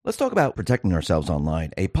Let's talk about protecting ourselves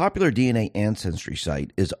online. A popular DNA ancestry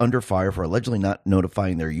site is under fire for allegedly not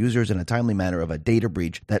notifying their users in a timely manner of a data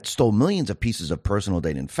breach that stole millions of pieces of personal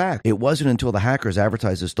data. In fact, it wasn't until the hackers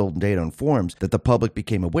advertised the stolen data on forums that the public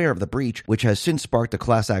became aware of the breach, which has since sparked a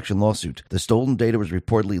class action lawsuit. The stolen data was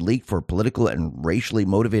reportedly leaked for political and racially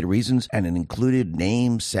motivated reasons, and it included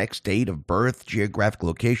name, sex, date of birth, geographic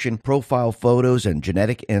location, profile photos, and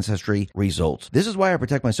genetic ancestry results. This is why I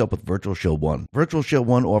protect myself with Virtual Shield 1. Virtual Shield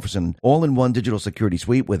 1 offers an all-in-one digital security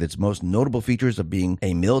suite with its most notable features of being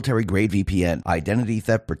a military-grade VPN, identity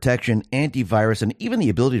theft protection, antivirus, and even the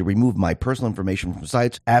ability to remove my personal information from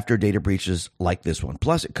sites after data breaches like this one.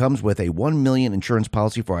 Plus, it comes with a $1 million insurance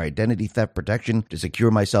policy for identity theft protection to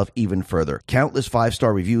secure myself even further. Countless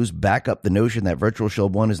 5-star reviews back up the notion that Virtual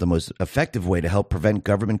Shield 1 is the most effective way to help prevent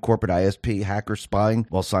government, corporate ISP, hacker spying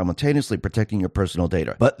while simultaneously protecting your personal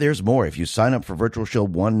data. But there's more. If you sign up for Virtual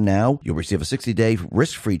Shield 1 now, you'll receive a 60-day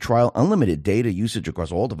risk-free trial, unlimited data usage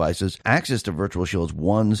across all devices, access to Virtual Shield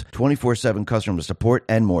 1's 24/7 customer support,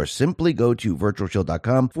 and more. Simply go to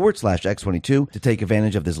virtualshield.com/X22 to take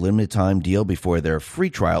advantage of this limited time deal before their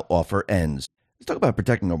free trial offer ends. Let's talk about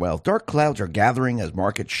protecting our wealth. Dark clouds are gathering as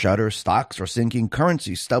markets shudder, stocks are sinking,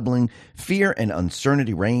 currencies stumbling, fear and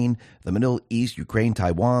uncertainty reign. The Middle East, Ukraine,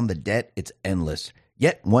 Taiwan, the debt, it's endless.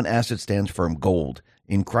 Yet one asset stands firm: gold.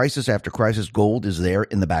 In crisis after crisis, gold is there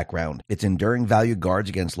in the background. Its enduring value guards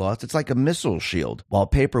against loss. It's like a missile shield. While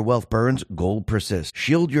paper wealth burns, gold persists.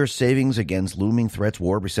 Shield your savings against looming threats,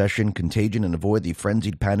 war, recession, contagion, and avoid the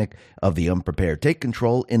frenzied panic of the unprepared. Take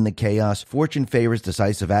control in the chaos. Fortune favors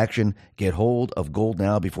decisive action. Get hold of gold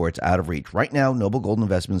now before it's out of reach. Right now, Noble Gold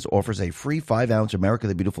Investments offers a free 5-ounce America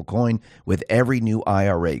the Beautiful coin with every new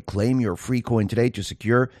IRA. Claim your free coin today to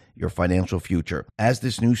secure your financial future. As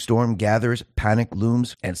this new storm gathers, panic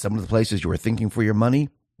looms, and some of the places you were thinking for your money,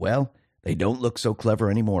 well, they don't look so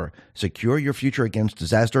clever anymore. Secure your future against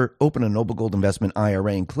disaster. Open a Noble Gold Investment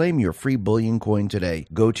IRA and claim your free bullion coin today.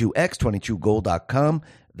 Go to x22gold.com.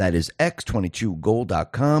 That is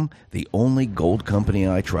x22gold.com, the only gold company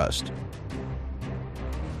I trust.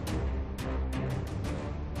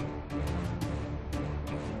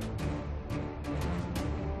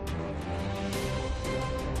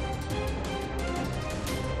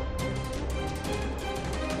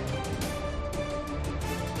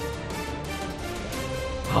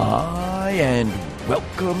 Hi, and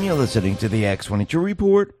welcome. You're listening to the X22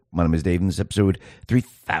 Report. My name is Dave, and this is episode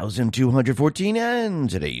 3214, and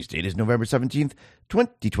today's date is November 17th,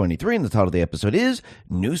 2023, and the title of the episode is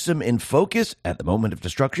Newsom in Focus. At the moment of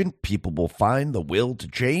destruction, people will find the will to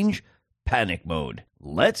change. Panic mode.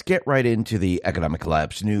 Let's get right into the economic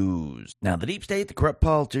collapse news. Now, the deep state, the corrupt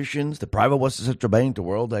politicians, the private Western Central Bank, the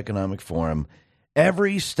World Economic Forum,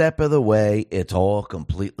 every step of the way, it's all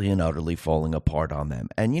completely and utterly falling apart on them.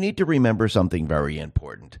 And you need to remember something very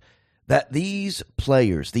important, that these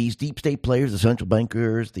players, these deep state players, the central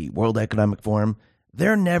bankers, the World Economic Forum,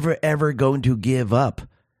 they're never, ever going to give up.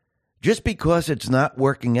 Just because it's not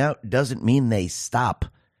working out doesn't mean they stop.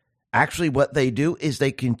 Actually, what they do is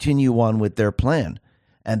they continue on with their plan.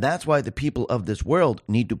 And that's why the people of this world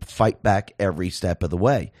need to fight back every step of the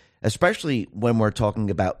way, especially when we're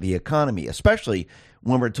talking about the economy, especially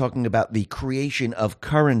when we're talking about the creation of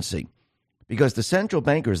currency. Because the central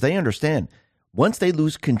bankers, they understand once they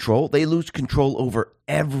lose control over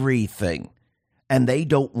everything. And they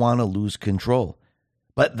don't want to lose control.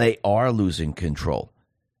 But they are losing control.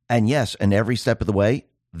 And yes, and every step of the way,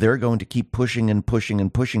 they're going to keep pushing and pushing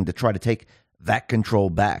and pushing to try to take that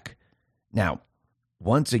control back. Now,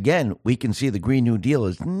 once again, we can see the Green New Deal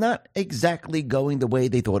is not exactly going the way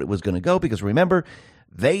they thought it was going to go, because remember,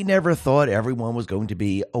 they never thought everyone was going to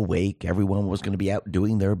be awake, everyone was going to be out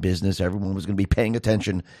doing their business, everyone was going to be paying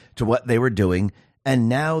attention to what they were doing, and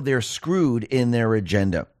now they're screwed in their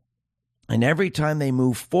agenda. And every time they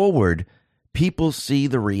move forward, people see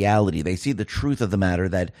the reality. They see the truth of the matter,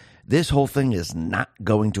 that this whole thing is not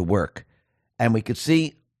going to work. And we could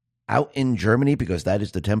see out in Germany, because that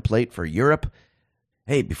is the template for Europe.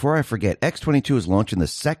 Hey, before I forget, X22 is launching the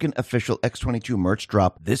second official X22 merch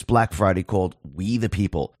drop this Black Friday called We the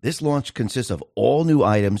People. This launch consists of all new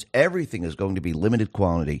items. Everything is going to be limited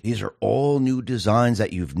quantity. These are all new designs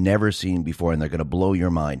that you've never seen before, and they're going to blow your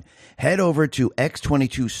mind. Head over to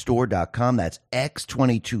x22store.com. That's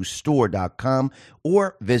x22store.com,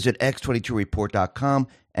 or visit x22report.com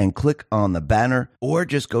and click on the banner, or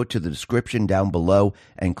just go to the description down below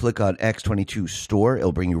and click on X22 Store.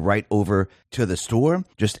 It'll bring you right over to the store.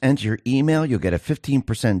 Just enter your email. You'll get a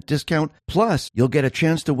 15% discount. Plus, you'll get a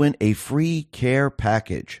chance to win a free care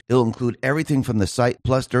package. It'll include everything from the site.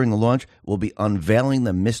 Plus, during the launch, we'll be unveiling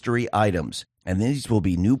the mystery items. And these will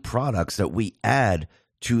be new products that we add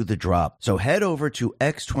to the drop. So head over to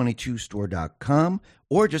x22store.com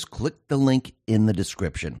or just click the link in the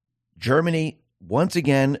description. Germany, once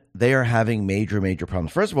again, they are having major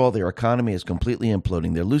problems. First of all, their economy is completely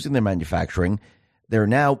imploding. They're losing their manufacturing. They're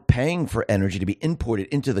now paying for energy to be imported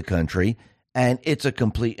into the country, and it's a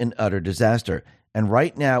complete and utter disaster. And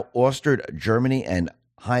right now, Osterd, Germany, and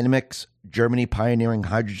Heinemex, Germany pioneering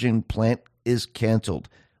hydrogen plant is canceled.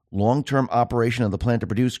 Long-term operation of the plant to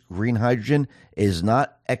produce green hydrogen is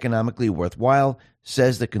not economically worthwhile,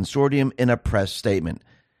 says the consortium in a press statement.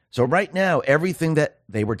 So right now, everything that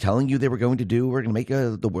they were telling you they were going to do, we're going to make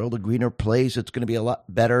the world a greener place, it's going to be a lot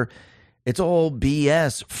better, it's all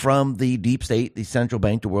BS from the deep state, the central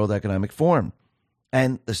bank, the World Economic Forum.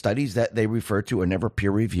 And the studies that they refer to are never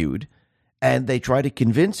peer-reviewed, and they try to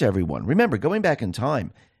convince everyone. Remember, going back in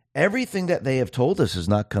time, everything that they have told us has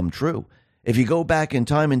not come true. If you go back in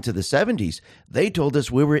time into the 70s, they told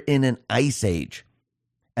us we were in an ice age.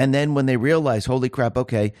 And then when they realized, holy crap,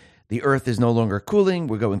 okay, the earth is no longer cooling,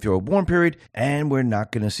 we're going through a warm period, and we're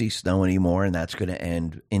not going to see snow anymore, and that's going to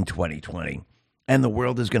end in 2020. And the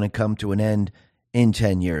world is going to come to an end in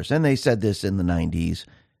 10 years. And they said this in the 90s.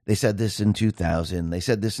 They said this in 2000. They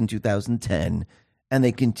said this in 2010. And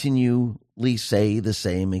they continually say the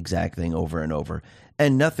same exact thing over and over.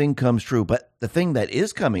 And nothing comes true. But the thing that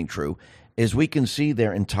is coming true is we can see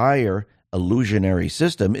their entire illusionary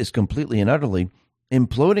system is completely and utterly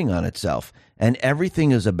imploding on itself. And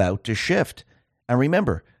everything is about to shift. And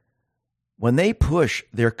remember, when they push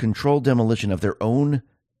their controlled demolition of their own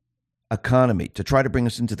economy to try to bring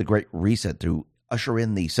us into the Great Reset, to usher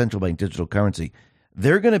in the central bank digital currency,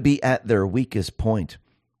 they're going to be at their weakest point.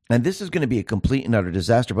 And this is going to be a complete and utter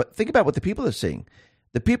disaster. But think about what the people are seeing.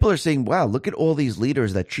 The people are saying, wow, look at all these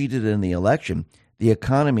leaders that cheated in the election. The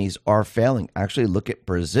economies are failing. Actually, look at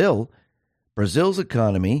Brazil. Brazil's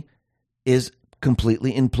economy is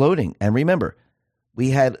completely imploding. And remember, we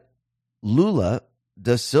had Lula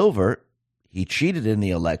da Silva. He cheated in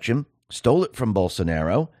the election, stole it from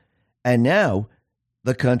Bolsonaro, and now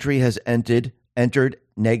the country has entered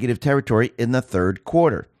negative territory in the third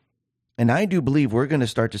quarter. And I do believe we're going to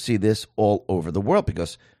start to see this all over the world,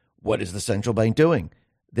 because what is the central bank doing?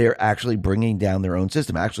 They're actually bringing down their own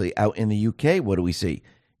system. Actually, out in the UK, what do we see?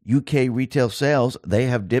 UK retail sales, they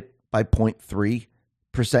have dipped by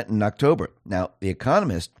 0.3% in October. Now, The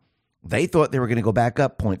Economist, they thought they were going to go back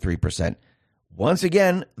up 0.3%. Once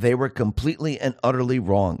again, they were completely and utterly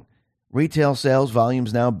wrong. Retail sales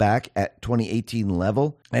volumes now back at 2018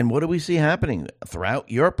 level. And what do we see happening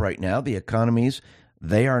throughout Europe right now? The economies,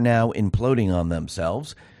 they are now imploding on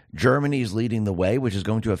themselves. Germany's leading the way, which is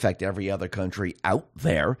going to affect every other country out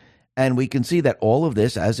there. And we can see that all of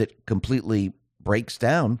this, as it completely breaks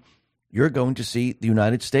down, you're going to see the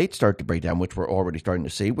United States start to break down, which we're already starting to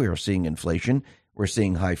see. We are seeing inflation. We're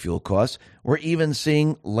seeing high fuel costs. We're even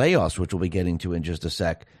seeing layoffs, which we'll be getting to in just a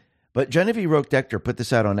sec. But Genevieve Roque-Decter put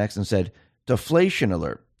this out on X and said, deflation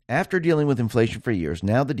alert. After dealing with inflation for years,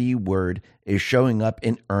 now the D word is showing up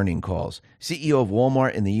in earning calls. CEO of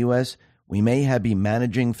Walmart in the U.S., we may be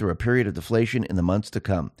managing through a period of deflation in the months to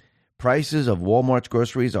come. Prices of Walmart's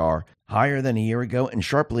groceries are higher than a year ago and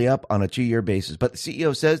sharply up on a 2-year basis. But the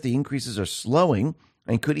CEO says the increases are slowing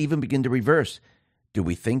and could even begin to reverse. Do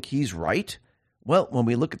we think he's right? Well, when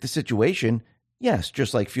we look at the situation, yes,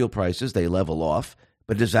 just like fuel prices, they level off.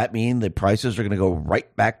 But does that mean the prices are going to go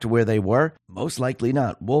right back to where they were? Most likely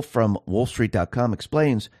not. Wolf from WallStreet.com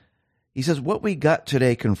explains, he says, what we got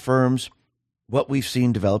today confirms what we've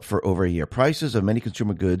seen develop for over a year. Prices of many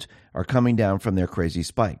consumer goods are coming down from their crazy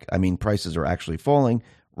spike. I mean, prices are actually falling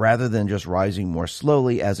rather than just rising more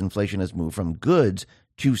slowly as inflation has moved from goods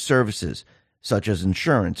to services, such as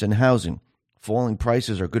insurance and housing. Falling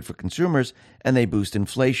prices are good for consumers, and they boost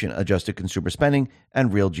inflation, adjusted consumer spending,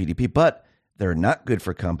 and real GDP. But they're not good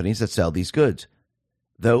for companies that sell these goods,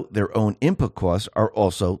 though their own input costs are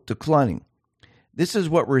also declining. This is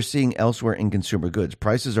what we're seeing elsewhere in consumer goods.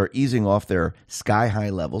 Prices are easing off their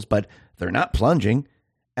sky-high levels, but they're not plunging,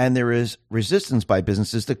 and there is resistance by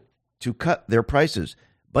businesses to cut their prices.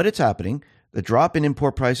 But it's happening. The drop in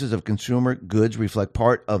import prices of consumer goods reflect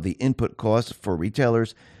part of the input costs for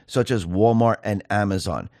retailers such as Walmart and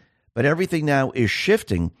Amazon. But everything now is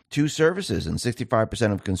shifting to services, and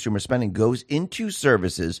 65% of consumer spending goes into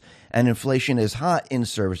services, and inflation is hot in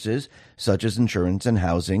services such as insurance and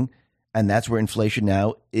housing, and that's where inflation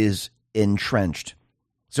now is entrenched.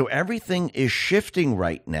 So everything is shifting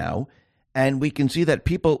right now, and we can see that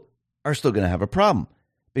people are still going to have a problem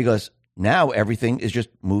because now everything is just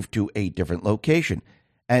moved to a different location.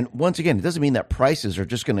 And once again, it doesn't mean that prices are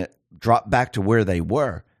just going to drop back to where they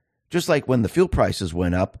were. Just like when the fuel prices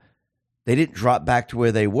went up, they didn't drop back to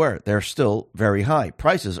where they were. They're still very high.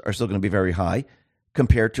 Prices are still going to be very high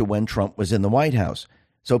compared to when Trump was in the White House.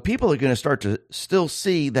 So people are going to start to still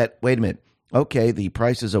see that, wait a minute, okay, the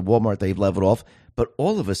prices of Walmart, they've leveled off, but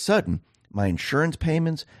all of a sudden, my insurance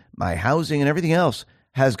payments, my housing, and everything else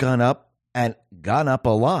has gone up and gone up a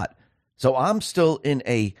lot. So I'm still in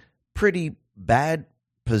a pretty bad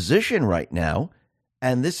position right now,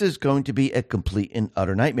 and this is going to be a complete and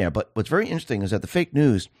utter nightmare. But what's very interesting is that the fake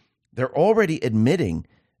news, they're already admitting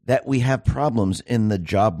that we have problems in the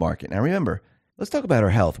job market. Now, remember, let's talk about our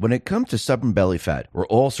health. When it comes to stubborn belly fat, we're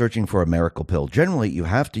all searching for a miracle pill. Generally, you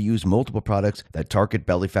have to use multiple products that target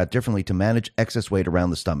belly fat differently to manage excess weight around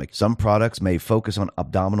the stomach. Some products may focus on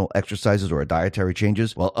abdominal exercises or dietary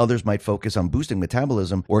changes, while others might focus on boosting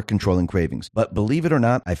metabolism or controlling cravings. But believe it or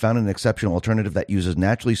not, I found an exceptional alternative that uses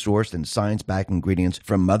naturally sourced and science-backed ingredients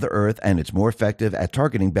from Mother Earth, and it's more effective at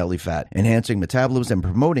targeting belly fat, enhancing metabolism, and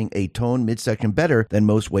promoting a toned midsection better than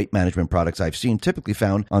most weight management products I've seen typically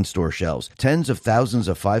found on store shelves. Tens of thousands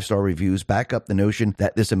of 5-star reviews back up the notion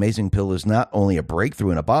that this amazing pill is not only a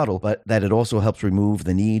breakthrough in a bottle, but that it also helps remove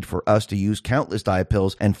the need for us to use countless diet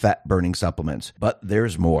pills and fat-burning supplements. But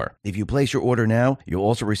there's more. If you place your order now, you'll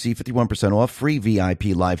also receive 51% off, free VIP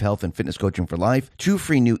live health and fitness coaching for life, 2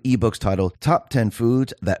 free new ebooks titled Top 10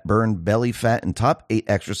 Foods That Burn Belly Fat and Top 8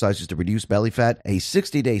 Exercises to Reduce Belly Fat, a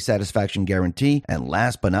 60-day satisfaction guarantee, and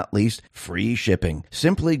last but not least, free shipping.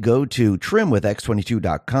 Simply go to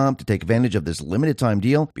trimwithx22.com to take advantage of this limited time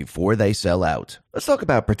deal before they sell out. Let's talk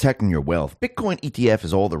about protecting your wealth. Bitcoin ETF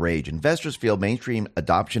is all the rage. Investors feel mainstream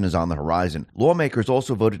adoption is on the horizon. Lawmakers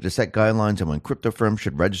also voted to set guidelines on when crypto firms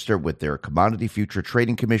should register with their Commodity Future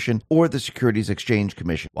Trading Commission or the Securities Exchange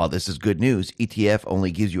Commission. While this is good news, ETF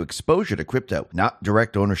only gives you exposure to crypto, not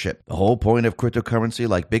direct ownership. The whole point of cryptocurrency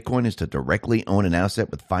like Bitcoin is to directly own an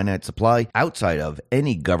asset with finite supply outside of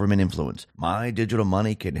any government influence. My Digital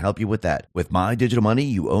Money can help you with that. With My Digital Money,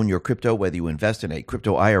 you own your crypto whether you invest in a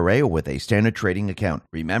crypto IRA or with a standard trading account.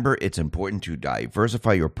 Remember, it's important to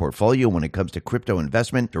diversify your portfolio when it comes to crypto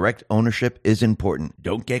investment. Direct ownership is important.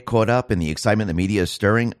 Don't get caught up in the excitement the media is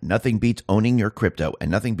stirring. Nothing beats owning your crypto, and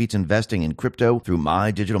nothing beats investing in crypto through My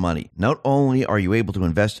Digital Money. Not only are you able to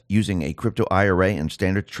invest using a crypto IRA and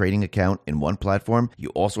standard trading account in one platform, you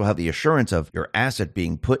also have the assurance of your asset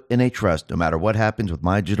being put in a trust. No matter what happens with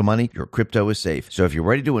My Digital Money, your crypto is safe. So if you're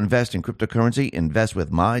ready to invest in cryptocurrency, invest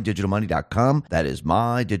with MyDigitalMoney.com. That is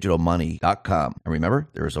MyDigitalMoney.com. And remember,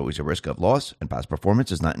 there is always a risk of loss, and past performance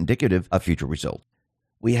is not indicative of future results.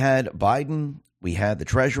 We had Biden, we had the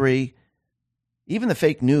Treasury, even the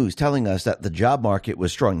fake news telling us that the job market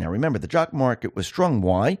was strong. Now, remember, the job market was strong.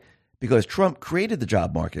 Why? Because Trump created the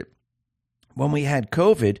job market. When we had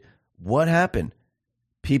COVID, what happened?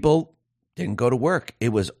 People didn't go to work. It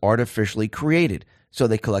was artificially created. So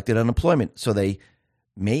they collected unemployment. So they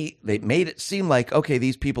made it seem like, okay,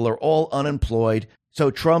 these people are all unemployed.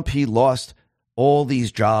 So Trump, he lost all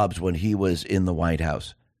these jobs when he was in the White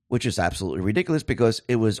House, which is absolutely ridiculous because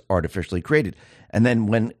it was artificially created. And then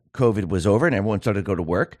when COVID was over and everyone started to go to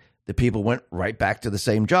work, the people went right back to the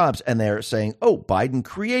same jobs. And they're saying, oh, Biden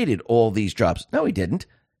created all these jobs. No, he didn't.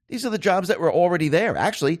 These are the jobs that were already there.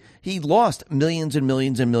 Actually, he lost millions and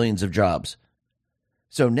millions and millions of jobs.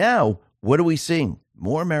 So now, what are we seeing?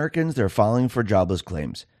 More Americans, they're filing for jobless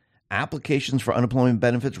claims. Applications for unemployment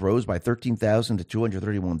benefits rose by 13,000 to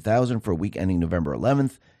 231,000 for a week ending November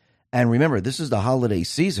 11th. And remember, this is the holiday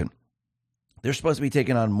season. They're supposed to be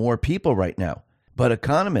taking on more people right now. But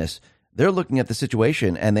economists, they're looking at the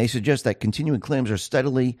situation and they suggest that continuing claims are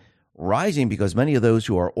steadily rising because many of those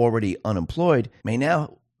who are already unemployed may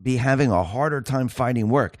now be having a harder time finding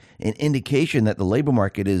work, an indication that the labor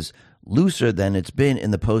market is looser than it's been in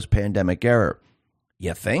the post-pandemic era.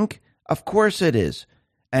 You think? Of course it is.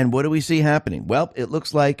 And what do we see happening? Well, it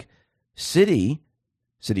looks like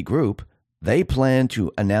Citigroup, they plan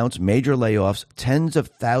to announce major layoffs, tens of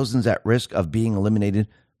thousands at risk of being eliminated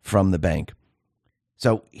from the bank.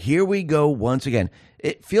 So here we go once again.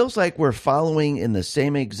 It feels like we're following in the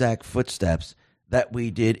same exact footsteps that we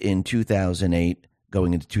did in 2008,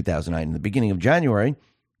 going into 2009. In the beginning of January,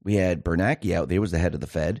 we had Bernanke out there, was the head of the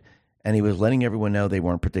Fed, and he was letting everyone know they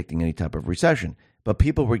weren't predicting any type of recession. But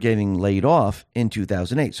people were getting laid off in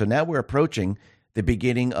 2008. So now we're approaching the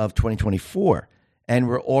beginning of 2024, and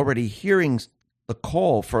we're already hearing the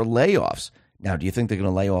call for layoffs. Now, do you think they're going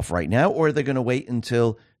to lay off right now, or are they going to wait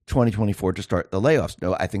until 2024 to start the layoffs?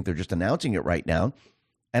 No, I think they're just announcing it right now.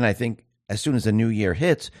 And I think as soon as the new year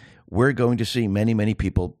hits, we're going to see many, many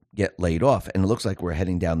people get laid off. And it looks like we're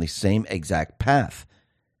heading down the same exact path.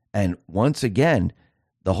 And once again,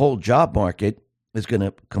 the whole job market is going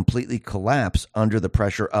to completely collapse under the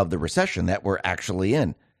pressure of the recession that we're actually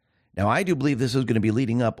in. Now, I do believe this is going to be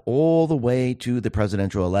leading up all the way to the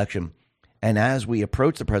presidential election. And as we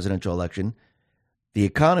approach the presidential election, the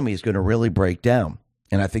economy is going to really break down.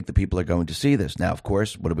 And I think the people are going to see this. Now, of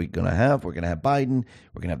course, what are we going to have? We're going to have Biden.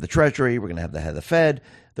 We're going to have the Treasury. We're going to have the head of the Fed.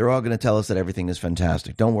 They're all going to tell us that everything is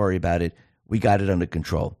fantastic. Don't worry about it. We got it under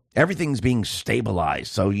control. Everything's being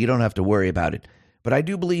stabilized, so you don't have to worry about it. But I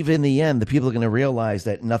do believe in the end, the people are going to realize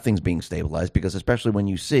that nothing's being stabilized, because especially when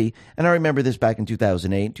you see, and I remember this back in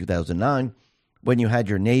 2008, 2009, when you had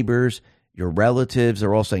your neighbors, your relatives,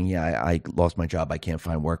 they're all saying, yeah, I lost my job. I can't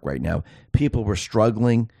find work right now. People were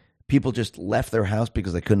struggling. People just left their house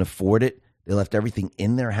because they couldn't afford it. They left everything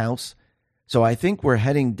in their house. So I think we're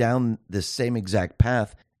heading down this same exact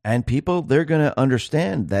path. And people, they're going to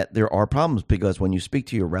understand that there are problems, because when you speak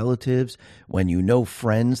to your relatives, when you know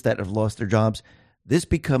friends that have lost their jobs, this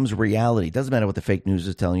becomes reality. It doesn't matter what the fake news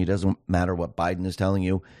is telling you. It doesn't matter what Biden is telling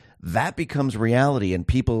you. That becomes reality. And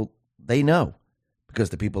people, they know, because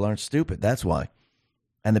the people aren't stupid. That's why.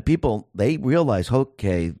 And the people, they realize,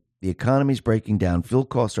 okay, the economy's breaking down. Fuel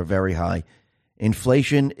costs are very high.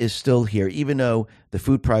 Inflation is still here, even though the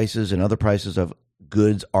food prices and other prices of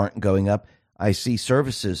goods aren't going up. I see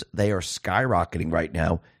services, they are skyrocketing right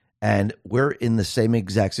now, and we're in the same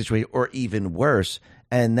exact situation, or even worse.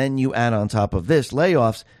 And then you add on top of this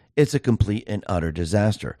layoffs, it's a complete and utter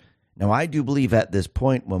disaster. Now, I do believe at this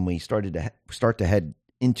point, when we start to head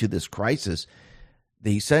into this crisis,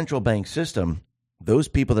 the central bank system, those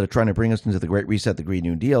people that are trying to bring us into the Great Reset, the Green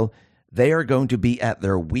New Deal, they are going to be at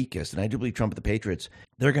their weakest. And I do believe Trump and the Patriots,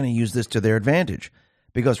 they're going to use this to their advantage.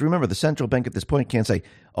 Because remember, the central bank at this point can't say,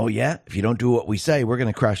 oh, yeah, if you don't do what we say, we're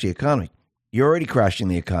going to crash the economy. You're already crashing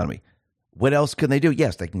the economy. What else can they do?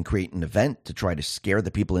 Yes, they can create an event to try to scare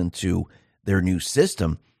the people into their new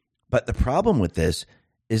system. But the problem with this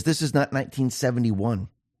is not 1971,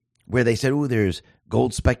 where they said, oh, there's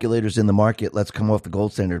gold speculators in the market. Let's come off the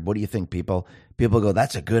gold standard. What do you think, people? People go,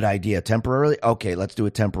 that's a good idea. Temporarily? Okay, let's do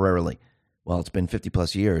it temporarily. Well, it's been 50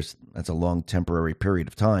 plus years. That's a long temporary period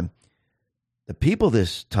of time. The people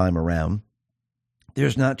this time around,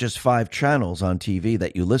 there's not just 5 channels on TV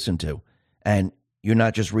that you listen to, and you're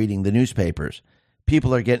not just reading the newspapers.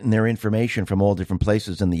 People are getting their information from all different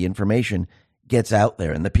places, and the information gets out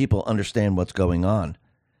there, and the people understand what's going on.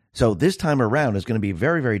 So this time around is going to be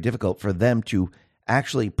very, very difficult for them to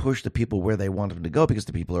actually push the people where they want them to go, because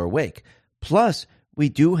the people are awake. Plus, we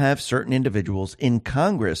do have certain individuals in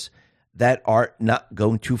Congress that are not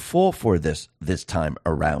going to fall for this time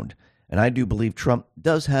around. And I do believe Trump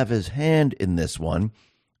does have his hand in this one.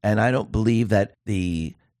 And I don't believe that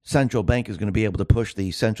the central bank is going to be able to push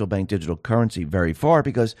the central bank digital currency very far,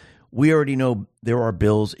 because we already know there are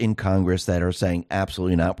bills in Congress that are saying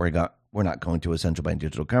absolutely not. We're not going to a central bank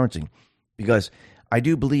digital currency, because I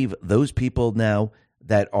do believe those people now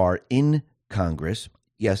that are in Congress,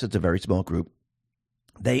 yes, it's a very small group,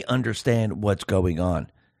 they understand what's going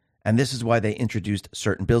on. And this is why they introduced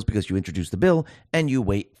certain bills, because you introduce the bill and you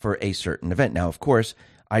wait for a certain event. Now, of course,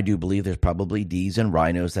 I do believe there's probably D's and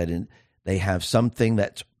rhinos that they have something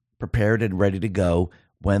that's prepared and ready to go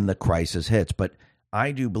when the crisis hits. But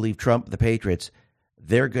I do believe Trump, the Patriots,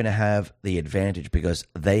 they're going to have the advantage, because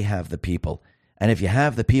they have the people. And if you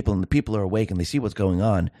have the people and the people are awake and they see what's going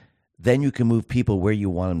on, then you can move people where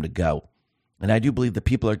you want them to go. And I do believe the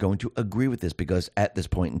people are going to agree with this, because at this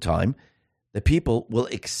point in time, the people will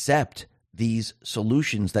accept these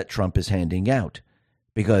solutions that Trump is handing out,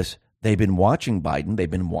 because they've been watching Biden,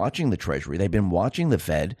 they've been watching the Treasury, they've been watching the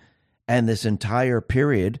Fed, and this entire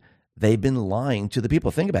period, they've been lying to the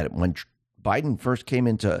people. Think about it. When Biden first came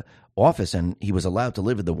into office and he was allowed to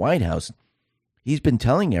live in the White House, he's been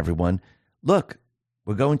telling everyone, look,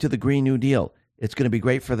 we're going to the Green New Deal. It's going to be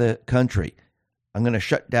great for the country. I'm going to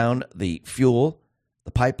shut down the fuel,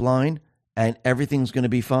 the pipeline, and everything's going to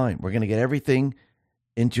be fine. We're going to get everything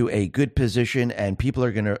into a good position, and people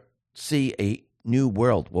are going to see a new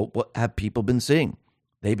world. Well, what have people been seeing?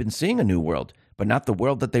 They've been seeing a new world, but not the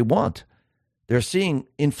world that they want. They're seeing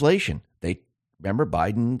inflation. Remember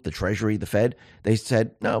Biden, the Treasury, the Fed, they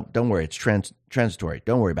said, no, don't worry, it's transitory.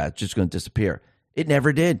 Don't worry about it. It's just going to disappear. It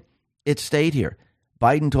never did. It stayed here.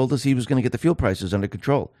 Biden told us he was going to get the fuel prices under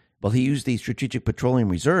control. Well, he used these strategic petroleum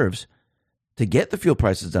reserves to get the fuel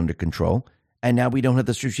prices under control, and now we don't have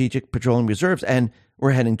the strategic petroleum reserves, and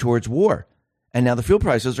we're heading towards war. And now the fuel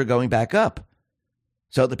prices are going back up.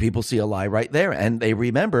 So the people see a lie right there, and they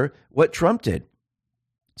remember what Trump did.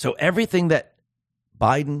 So everything that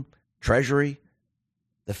Biden, Treasury,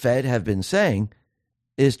 the Fed have been saying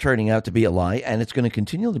is turning out to be a lie, and it's going to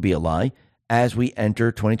continue to be a lie as we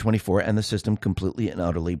enter 2024 and the system completely and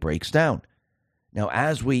utterly breaks down. Now,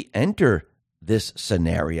 as we enter this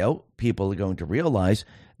scenario, people are going to realize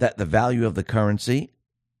that the value of the currency,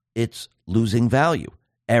 it's losing value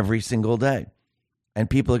every single day. And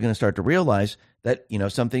people are going to start to realize that,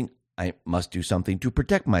 I must do something to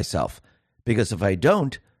protect myself. Because if I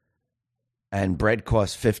don't, and bread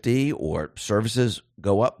costs 50 or services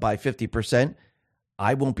go up by 50%,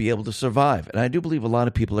 I won't be able to survive. And I do believe a lot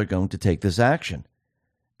of people are going to take this action.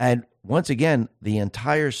 And once again, the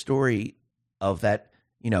entire story of that,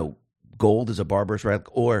 gold is a barbarous relic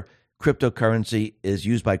or cryptocurrency is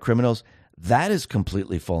used by criminals, that is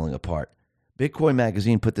completely falling apart. Bitcoin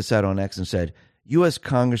Magazine put this out on X and said, U.S.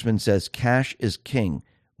 Congressman says cash is king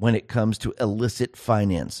when it comes to illicit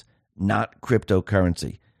finance, not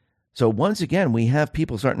cryptocurrency. So once again, we have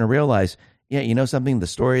people starting to realize, something, the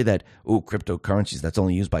story that, cryptocurrencies, that's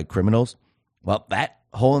only used by criminals. Well, that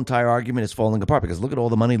whole entire argument is falling apart because look at all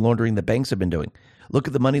the money laundering the banks have been doing. Look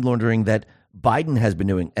at the money laundering that Biden has been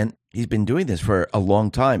doing. And he's been doing this for a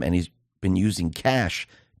long time, and he's been using cash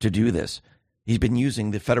to do this. He's been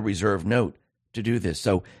using the Federal Reserve note to do this.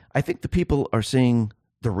 So I think the people are seeing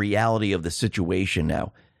the reality of the situation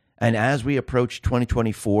now. And as we approach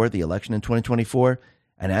 2024, the election in 2024,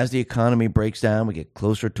 and as the economy breaks down, we get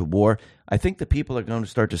closer to war, I think the people are going to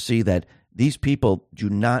start to see that these people do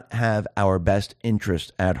not have our best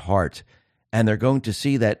interest at heart. And they're going to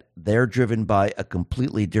see that they're driven by a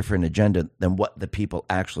completely different agenda than what the people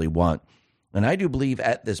actually want. And I do believe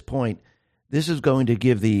at this point, this is going to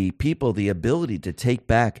give the people the ability to take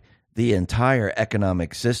back the entire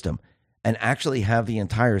economic system and actually have the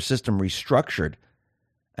entire system restructured.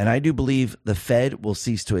 And I do believe the Fed will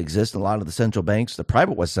cease to exist. A lot of the central banks, the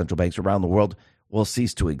private West central banks around the world will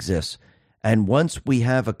cease to exist. And once we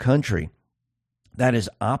have a country that is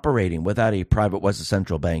operating without a private West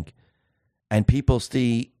central bank and people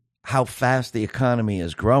see how fast the economy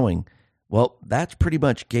is growing, well, that's pretty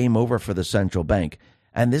much game over for the central bank.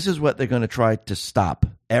 And this is what they're going to try to stop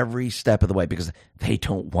every step of the way because they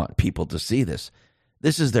don't want people to see this.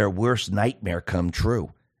 This is their worst nightmare come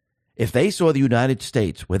true. If they saw the United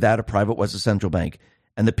States without a private West central bank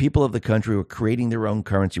and the people of the country were creating their own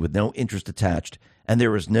currency with no interest attached and there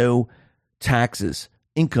was no taxes,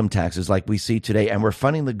 income taxes like we see today, and we're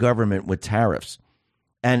funding the government with tariffs,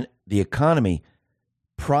 and the economy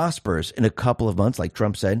prospers in a couple of months, like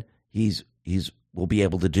Trump said he's will be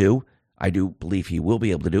able to do. I do believe he will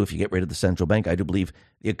be able to do if you get rid of the central bank. I do believe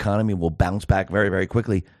the economy will bounce back very, very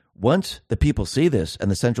quickly. Once the people see this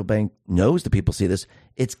and the central bank knows the people see this,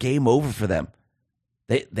 it's game over for them.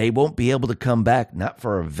 They won't be able to come back, not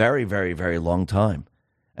for a very, very, very long time.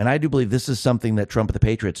 And I do believe this is something that Trump and the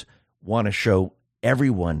Patriots want to show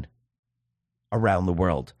everyone around the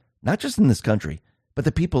world, not just in this country, but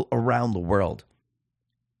the people around the world.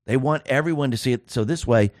 They want everyone to see it. So this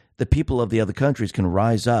way, the people of the other countries can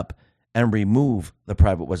rise up and remove the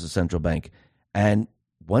private West central bank. And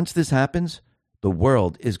once this happens, the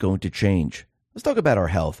world is going to change. Let's talk about our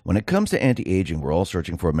health. When it comes to anti-aging, we're all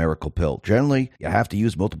searching for a miracle pill. Generally, you have to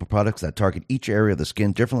use multiple products that target each area of the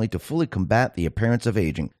skin differently to fully combat the appearance of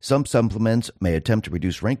aging. Some supplements may attempt to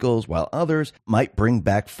reduce wrinkles, while others might bring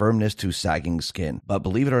back firmness to sagging skin. But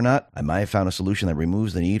believe it or not, I might have found a solution that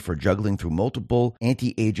removes the need for juggling through multiple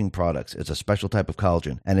anti-aging products. It's a special type of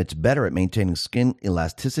collagen, and it's better at maintaining skin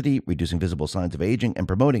elasticity, reducing visible signs of aging, and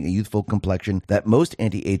promoting a youthful complexion that most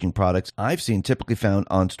anti-aging products I've seen typically found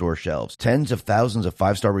on store shelves. Tens of thousands of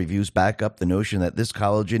 5-star reviews back up the notion that this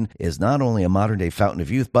collagen is not only a modern-day fountain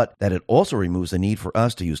of youth, but that it also removes the need for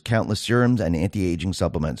us to use countless serums and anti-aging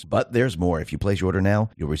supplements. But there's more. If you place your order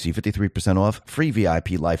now, you'll receive 53% off, free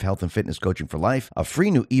VIP life health and fitness coaching for life, a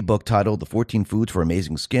free new ebook titled The 14 Foods for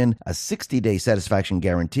Amazing Skin, a 60-day satisfaction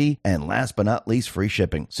guarantee, and last but not least, free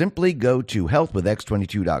shipping. Simply go to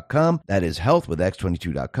healthwithx22.com, that is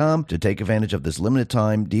healthwithx22.com, to take advantage of this limited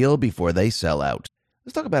time deal before they sell out.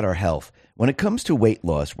 Let's talk about our health. When it comes to weight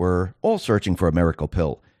loss, we're all searching for a miracle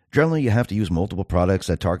pill. Generally, you have to use multiple products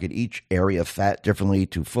that target each area of fat differently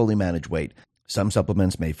to fully manage weight. Some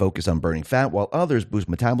supplements may focus on burning fat, while others boost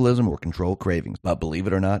metabolism or control cravings. But believe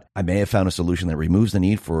it or not, I may have found a solution that removes the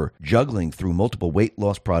need for juggling through multiple weight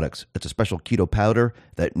loss products. It's a special keto powder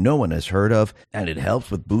that no one has heard of, and it helps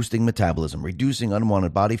with boosting metabolism, reducing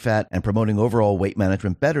unwanted body fat, and promoting overall weight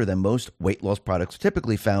management better than most weight loss products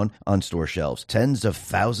typically found on store shelves. Tens of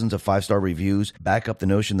thousands of 5-star reviews back up the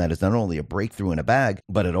notion that it's not only a breakthrough in a bag,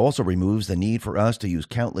 but it also removes the need for us to use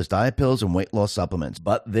countless diet pills and weight loss supplements.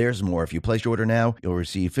 But there's more. If you place your order order now, you'll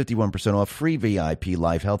receive 51% off free VIP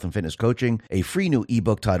live health and fitness coaching, a free new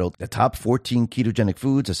ebook titled The Top 14 Ketogenic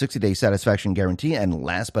Foods, a 60-day satisfaction guarantee, and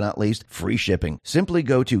last but not least, free shipping. Simply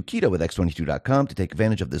go to ketowithx22.com to take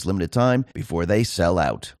advantage of this limited time before they sell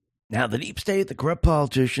out. Now, the deep state, the corrupt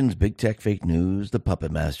politicians, big tech fake news, the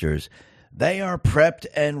puppet masters, they are prepped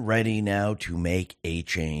and ready now to make a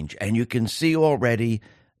change. And you can see already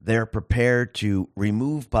they're prepared to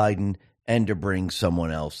remove Biden and to bring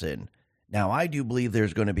someone else in. Now, I do believe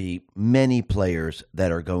there's going to be many players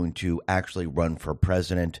that are going to actually run for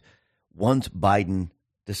president once Biden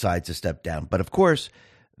decides to step down. But of course,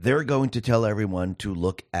 they're going to tell everyone to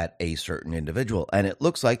look at a certain individual. And it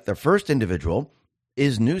looks like the first individual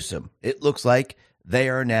is Newsom. It looks like they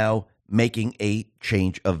are now making a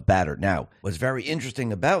change of batter. Now, what's very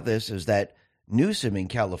interesting about this is that Newsom in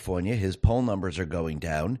California, his poll numbers are going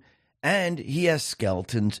down, and he has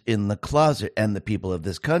skeletons in the closet. And the people of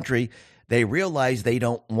this country, they realize they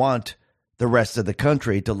don't want the rest of the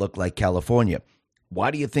country to look like California. Why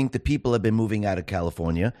do you think the people have been moving out of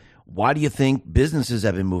California? Why do you think businesses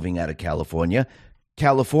have been moving out of California?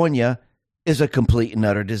 California is a complete and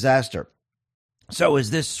utter disaster. So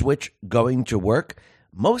is this switch going to work?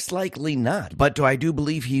 Most likely not. But do I do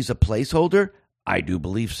believe he's a placeholder? I do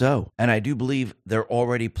believe so. And I do believe they're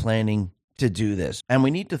already planning to do this. And we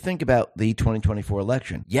need to think about the 2024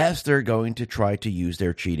 election. Yes, they're going to try to use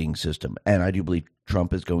their cheating system. And I do believe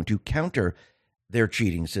Trump is going to counter their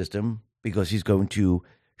cheating system because he's going to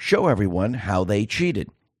show everyone how they cheated.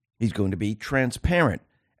 He's going to be transparent.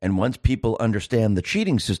 And once people understand the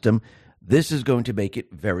cheating system, this is going to make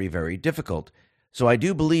it very, very difficult. So I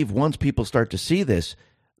do believe once people start to see this,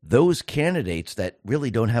 those candidates that really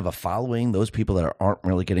don't have a following, those people that aren't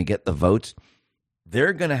really going to get the votes,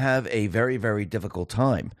 they're going to have a very, very difficult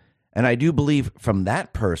time. And I do believe from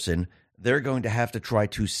that person, they're going to have to try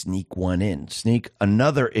to sneak one in, sneak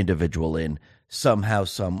another individual in somehow,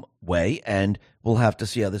 some way, and we'll have to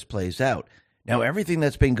see how this plays out. Now, everything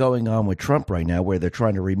that's been going on with Trump right now, where they're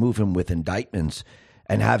trying to remove him with indictments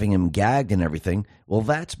and having him gagged and everything, well,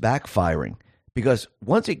 that's backfiring. Because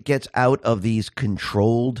once it gets out of these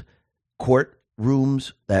controlled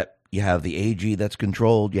courtrooms that you have the AG that's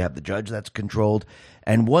controlled, you have the judge that's controlled,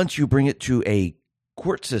 and once you bring it to a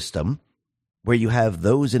court system where you have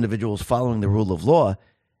those individuals following the rule of law,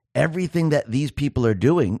 everything that these people are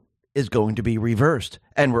doing is going to be reversed.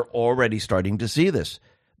 And we're already starting to see this.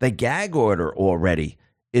 The gag order already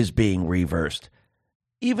is being reversed.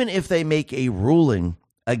 Even if they make a ruling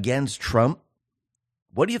against Trump,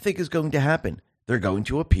 what do you think is going to happen? They're going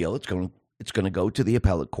to appeal. It's going to go to the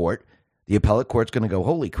appellate court. The appellate court's going to go,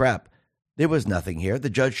 holy crap, there was nothing here. The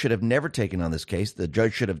judge should have never taken on this case. The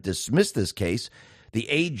judge should have dismissed this case. The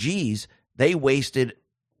AGs, they wasted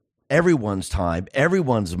everyone's time,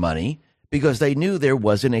 everyone's money, because they knew there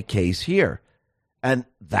wasn't a case here. And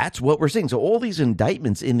that's what we're seeing. So all these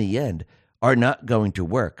indictments in the end are not going to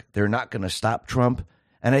work. They're not going to stop Trump.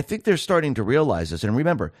 And I think they're starting to realize this. And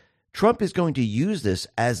remember, Trump is going to use this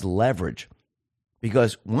as leverage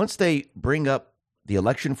because once they bring up the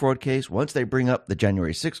election fraud case, once they bring up the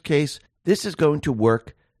January 6th case, this is going to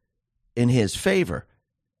work in his favor.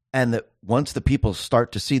 And that once the people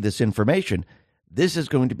start to see this information, this is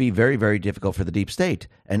going to be very, very difficult for the deep state.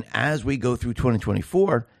 And as we go through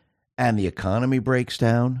 2024 and the economy breaks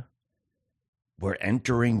down, we're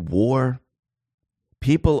entering war,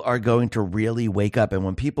 people are going to really wake up. And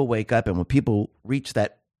when people wake up and when people reach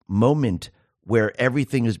that moment where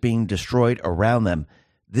everything is being destroyed around them,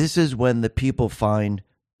 this is when the people find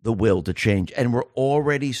the will to change. And we're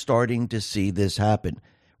already starting to see this happen.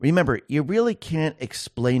 Remember, you really can't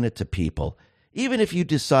explain it to people. Even if you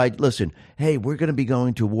decide, listen, hey, we're going to be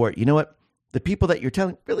going to war. You know what? The people that you're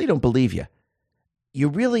telling really don't believe you. You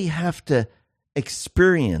really have to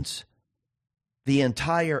experience the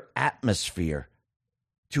entire atmosphere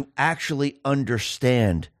to actually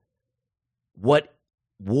understand what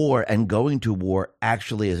war and going to war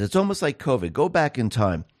actually is. It's almost like COVID. Go back in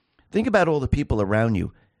time. Think about all the people around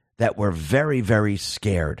you that were very, very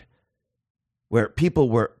scared, where people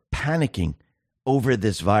were panicking over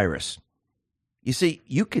this virus. You see,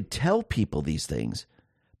 you could tell people these things,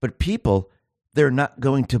 but people, they're not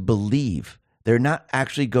going to believe. They're not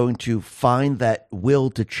actually going to find that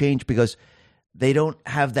will to change because they don't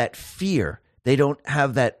have that fear. They don't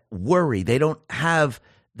have that worry. They don't have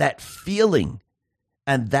that feeling.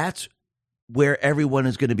 And that's where everyone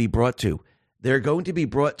is going to be brought to. They're going to be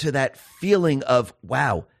brought to that feeling of,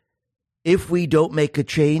 wow, if we don't make a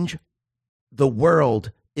change, the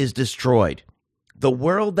world is destroyed. The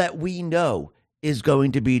world that we know is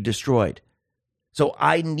going to be destroyed. So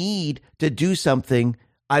I need to do something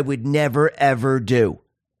I would never, ever do.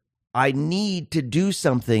 I need to do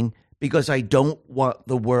something because I don't want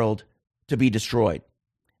the world to be destroyed.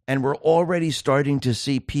 And we're already starting to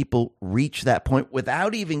see people reach that point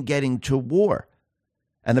without even getting to war.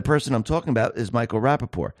 And the person I'm talking about is Michael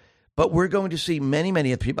Rappaport. But we're going to see many,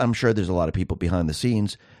 many of the people. I'm sure there's a lot of people behind the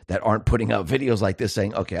scenes that aren't putting out videos like this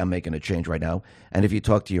saying, okay, I'm making a change right now. And if you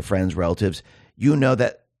talk to your friends, relatives, you know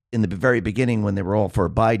that in the very beginning when they were all for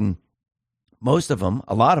Biden, most of them,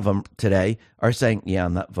 a lot of them today are saying, yeah,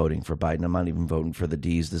 I'm not voting for Biden. I'm not even voting for the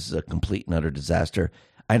D's. This is a complete and utter disaster.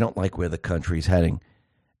 I don't like where the country's heading.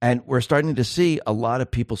 And we're starting to see a lot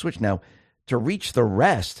of people switch. Now, to reach the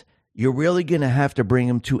rest, you're really going to have to bring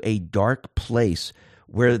them to a dark place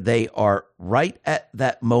where they are right at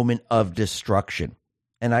that moment of destruction.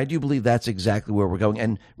 And I do believe that's exactly where we're going.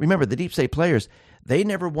 And remember, the deep state players, they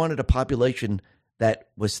never wanted a population that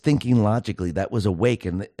was thinking logically, that was awake,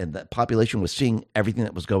 and the population was seeing everything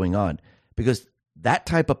that was going on. Because that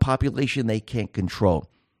type of population they can't control.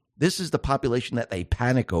 This is the population that they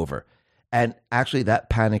panic over. And actually,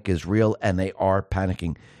 that panic is real, and they are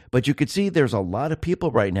panicking. But you could see there's a lot of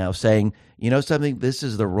people right now saying, you know something, this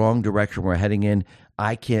is the wrong direction we're heading in.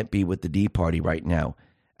 I can't be with the D Party right now.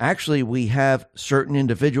 Actually, we have certain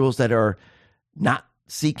individuals that are not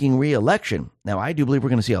seeking re-election. Now, I do believe we're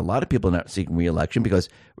going to see a lot of people not seeking re-election because,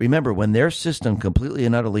 remember, when their system completely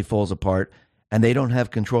and utterly falls apart and they don't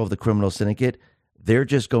have control of the criminal syndicate, they're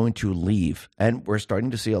just going to leave. And we're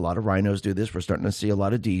starting to see a lot of rhinos do this. We're starting to see a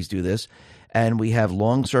lot of D's do this. And we have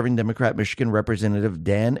long-serving Democrat Michigan Representative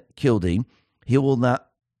Dan Kildee. He will not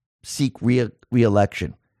seek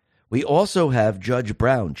re-election. We also have Judge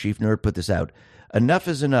Brown. Chief Nerd put this out. Enough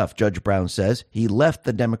is enough, Judge Brown says. He left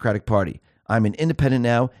the Democratic Party. I'm an independent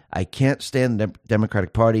now. I can't stand the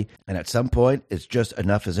Democratic Party. And at some point, it's just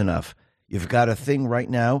enough is enough. You've got a thing right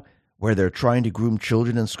now where they're trying to groom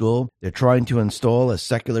children in school. They're trying to install a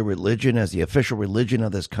secular religion as the official religion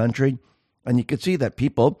of this country. And you can see that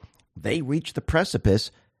people, they reach the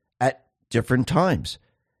precipice at different times.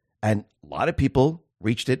 And a lot of people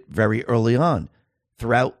reached it very early on.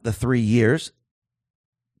 Throughout the 3 years,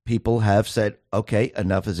 people have said, okay,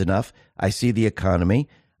 enough is enough. I see the economy.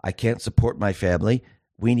 I can't support my family.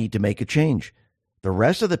 We need to make a change. The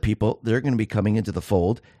rest of the people, they're going to be coming into the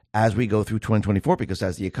fold as we go through 2024, because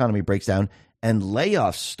as the economy breaks down and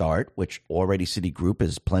layoffs start, which already Citigroup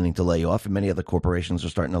is planning to lay off and many other corporations are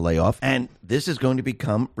starting to lay off, and this is going to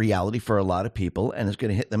become reality for a lot of people, and it's going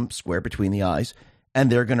to hit them square between the eyes,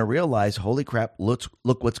 and they're going to realize, holy crap, look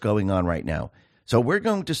what's going on right now. So we're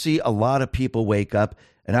going to see a lot of people wake up,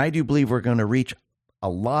 and I do believe we're going to reach a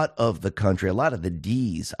lot of the country, a lot of the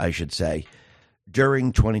D's, I should say,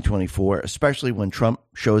 during 2024, especially when Trump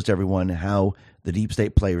shows everyone how the deep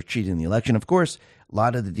state players cheated in the election. Of course, a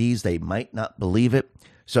lot of the D's, they might not believe it.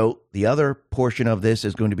 So the other portion of this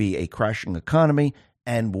is going to be a crashing economy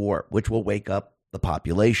and war, which will wake up the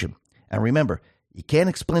population. And remember, you can't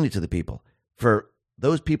explain it to the people. For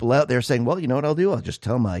those people out there saying, well, you know what I'll do? I'll just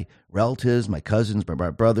tell my relatives, my cousins, my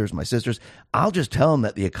brothers, my sisters. I'll just tell them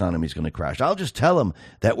that the economy is going to crash. I'll just tell them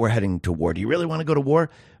that we're heading to war. Do you really want to go to war?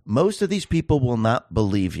 Most of these people will not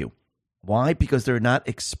believe you. Why? Because they're not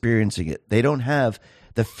experiencing it. They don't have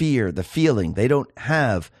the fear, the feeling. They don't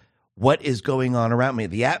have what is going on around me.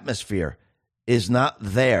 The atmosphere is not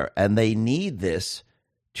there, and they need this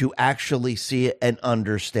to actually see it and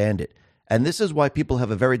understand it. And this is why people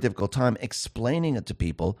have a very difficult time explaining it to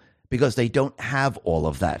people, because they don't have all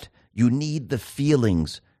of that. You need the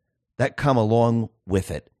feelings that come along with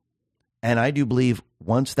it. And I do believe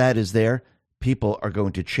once that is there, people are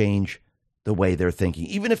going to change the way they're thinking,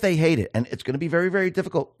 even if they hate it. And it's going to be very, very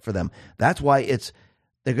difficult for them. That's why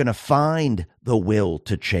they're going to find the will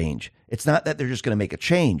to change. It's not that they're just going to make a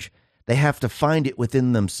change. They have to find it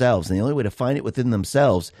within themselves. And the only way to find it within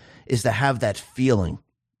themselves is to have that feeling.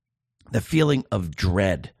 The feeling of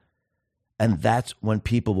dread. And that's when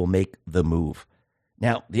people will make the move.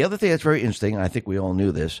 Now, the other thing that's very interesting, and I think we all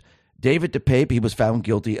knew this, David DePape, he was found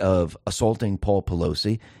guilty of assaulting Paul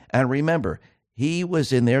Pelosi. And remember, he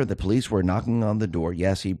was in there. The police were knocking on the door.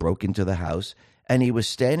 Yes, he broke into the house. And he was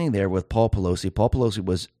standing there with Paul Pelosi. Paul Pelosi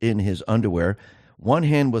was in his underwear. One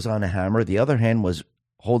hand was on a hammer. The other hand was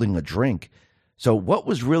holding a drink. So what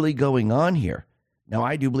was really going on here? Now,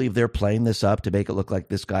 I do believe they're playing this up to make it look like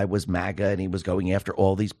this guy was MAGA and he was going after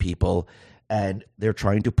all these people, and they're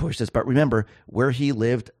trying to push this. But remember, where he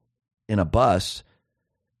lived in a bus,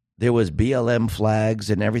 there was BLM flags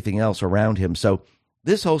and everything else around him. So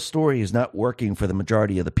this whole story is not working for the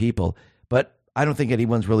majority of the people. But I don't think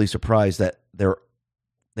anyone's really surprised that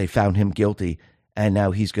they found him guilty and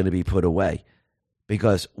now he's going to be put away.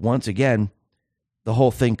 Because once again, the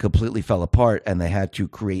whole thing completely fell apart and they had to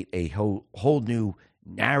create a whole new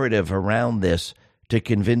narrative around this to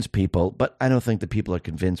convince people. But I don't think the people are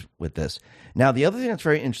convinced with this. Now, the other thing that's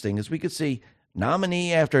very interesting is we could see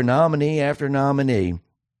nominee after nominee after nominee.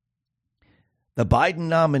 The Biden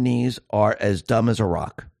nominees are as dumb as a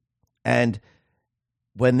rock. And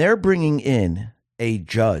when they're bringing in a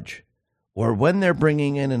judge or when they're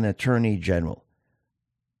bringing in an attorney general,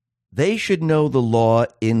 they should know the law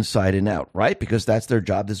inside and out, right? Because that's their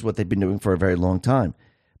job. This is what they've been doing for a very long time.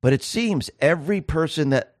 But it seems every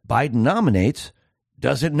person that Biden nominates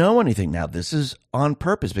doesn't know anything. Now, this is on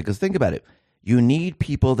purpose because think about it. You need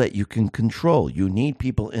people that you can control. You need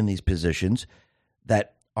people in these positions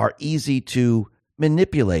that are easy to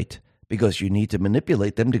manipulate because you need to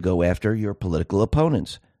manipulate them to go after your political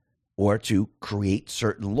opponents or to create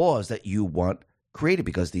certain laws that you want created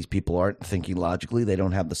because these people aren't thinking logically. They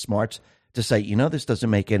don't have the smarts to say, this doesn't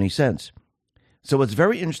make any sense. So it's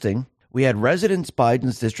very interesting. We had resident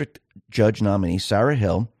Biden's district judge nominee, Sarah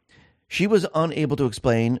Hill. She was unable to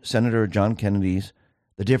explain Senator John Kennedy's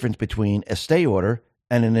the difference between a stay order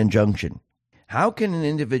and an injunction. How can an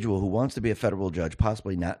individual who wants to be a federal judge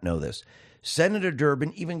possibly not know this? Senator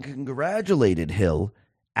Durbin even congratulated Hill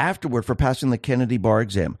afterward for passing the Kennedy bar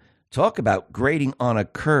exam. Talk about grading on a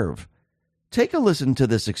curve. Take a listen to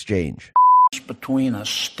this exchange. Between a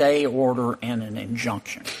stay order and an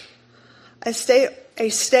injunction. A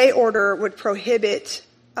stay order would prohibit,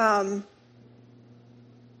 an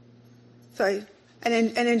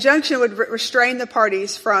injunction would restrain the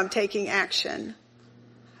parties from taking action.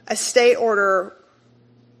 A stay order,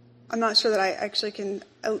 I'm not sure that I actually can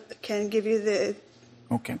give you the...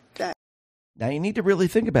 Okay. That. Now you need to really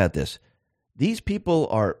think about this. These people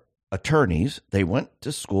are attorneys. They went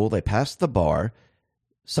to school. They passed the bar.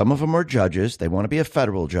 Some of them are judges. They want to be a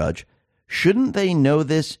federal judge. Shouldn't they know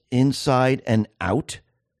this inside and out?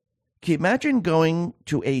 Can you imagine going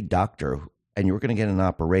to a doctor and you were going to get an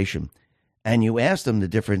operation and you asked them the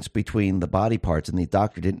difference between the body parts and the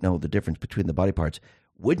doctor didn't know the difference between the body parts?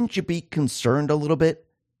 Wouldn't you be concerned a little bit?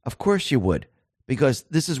 Of course you would, because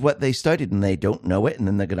this is what they studied and they don't know it and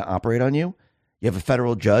then they're going to operate on you. You have a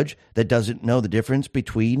federal judge that doesn't know the difference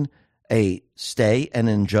between a stay and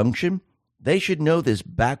an injunction. They should know this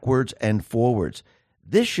backwards and forwards.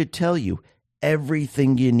 This should tell you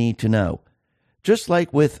everything you need to know. Just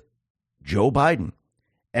like with Joe Biden,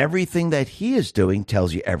 everything that he is doing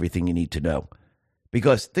tells you everything you need to know.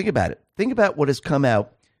 Because think about it. Think about what has come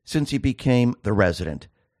out since he became the resident.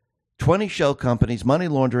 20 shell companies, money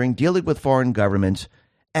laundering, dealing with foreign governments,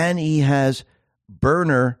 and he has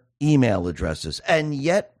burner email addresses. And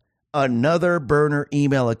yet another burner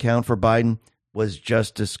email account for Biden was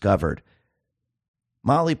just discovered.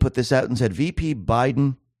 Molly put this out and said, VP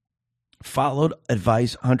Biden followed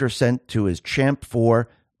advice Hunter sent to his Champ 4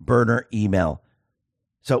 burner email.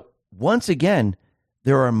 So once again,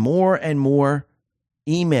 there are more and more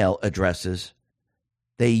email addresses.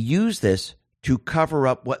 They use this to cover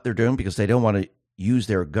up what they're doing because they don't want to use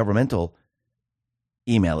their governmental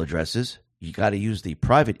email addresses. You got to use the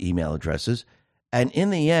private email addresses. And in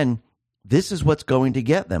the end, this is what's going to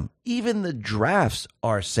get them. Even the drafts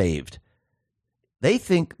are saved. They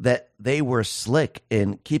think that they were slick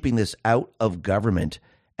in keeping this out of government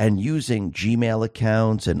and using Gmail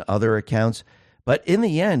accounts and other accounts. But in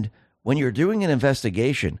the end, when you're doing an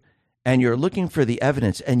investigation and you're looking for the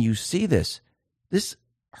evidence and you see this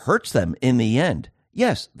hurts them in the end.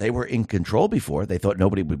 Yes, they were in control before. They thought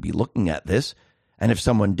nobody would be looking at this. And if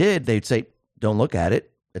someone did, they'd say, don't look at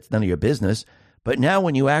it. It's none of your business. But now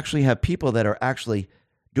when you actually have people that are actually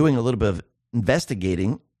doing a little bit of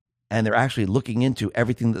investigating and they're actually looking into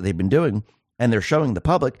everything that they've been doing and they're showing the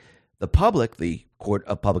public, the court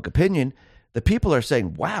of public opinion, the people are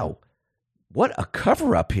saying, wow, what a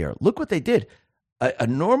cover up here. Look what they did. A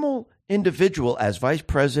normal individual as vice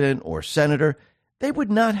president or senator, they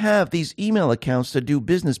would not have these email accounts to do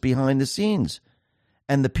business behind the scenes.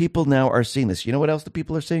 And the people now are seeing this. You know what else the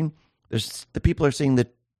people are seeing? The people are seeing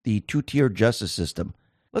the two-tier justice system.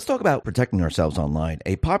 Let's talk about protecting ourselves online.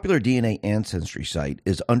 A popular DNA ancestry site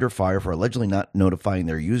is under fire for allegedly not notifying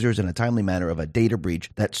their users in a timely manner of a data breach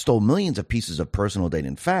that stole millions of pieces of personal data.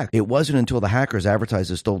 In fact, it wasn't until the hackers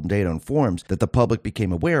advertised the stolen data on forums that the public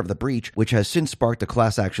became aware of the breach, which has since sparked a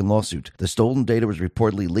class action lawsuit. The stolen data was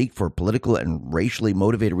reportedly leaked for political and racially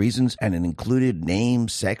motivated reasons, and it included name,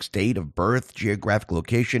 sex, date of birth, geographic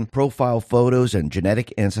location, profile photos, and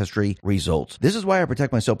genetic ancestry results. This is why I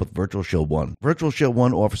protect myself with Virtual Shield 1. Virtual Shield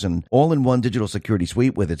 1 offers an all-in-one digital security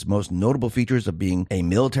suite with its most notable features of being a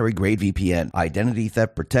military-grade VPN, identity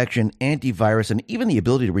theft protection, antivirus, and even the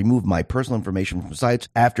ability to remove my personal information from sites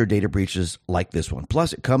after data breaches like this one.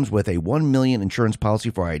 Plus, it comes with a $1 million insurance policy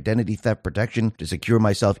for identity theft protection to secure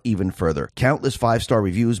myself even further. Countless 5-star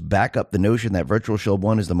reviews back up the notion that Virtual Shield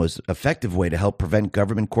 1 is the most effective way to help prevent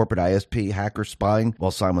government, corporate ISP, hacker spying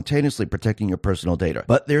while simultaneously protecting your personal data.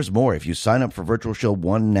 But there's more. If you sign up for Virtual Shield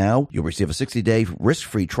 1 now, you'll receive a 60-day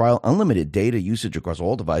risk-free trial, unlimited data usage across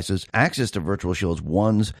all devices, access to Virtual Shield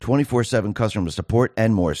 1's 24/7 customer support,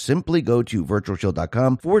 and more. Simply go to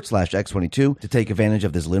virtualshield.com/X22 to take advantage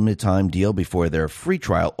of this limited time deal before their free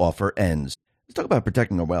trial offer ends. Let's talk about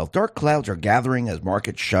protecting our wealth. Dark clouds are gathering as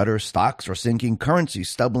markets shudder, stocks are sinking, currencies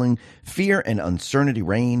stumbling, fear and uncertainty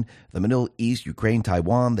reign. The Middle East, Ukraine,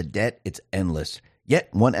 Taiwan, the debt, it's endless. Yet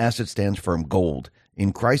one asset stands firm: gold.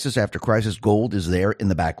 In crisis after crisis, gold is there in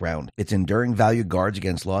the background. Its enduring value guards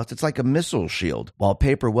against loss. It's like a missile shield. While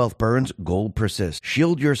paper wealth burns, gold persists.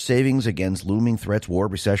 Shield your savings against looming threats, war,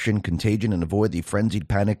 recession, contagion, and avoid the frenzied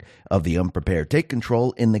panic of the unprepared. Take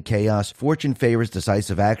control in the chaos. Fortune favors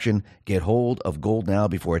decisive action. Get hold of gold now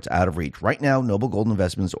before it's out of reach. Right now, Noble Gold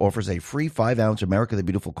Investments offers a free 5-ounce America the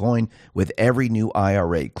Beautiful coin with every new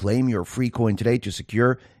IRA. Claim your free coin today to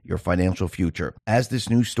secure your financial future. As this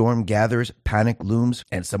new storm gathers, panic looms,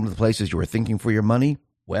 and some of the places you were thinking for your money,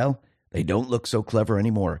 well, they don't look so clever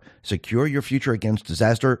anymore. Secure your future against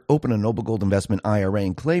disaster. Open a Noble Gold Investment IRA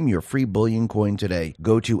and claim your free bullion coin today.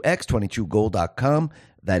 Go to x22gold.com.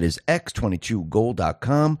 That is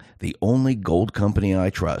x22gold.com, the only gold company I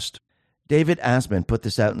trust. David Asman put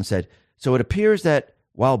this out and said, so it appears that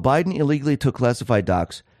while Biden illegally took classified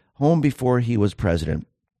docs home before he was president,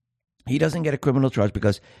 he doesn't get a criminal charge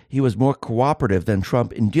because he was more cooperative than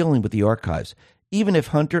Trump in dealing with the archives, even if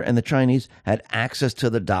Hunter and the Chinese had access to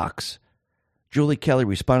the docs. Julie Kelly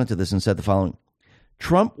responded to this and said the following: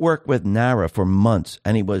 Trump worked with NARA for months,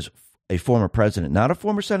 and he was a former president, not a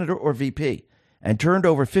former senator or VP, and turned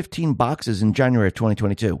over 15 boxes in January of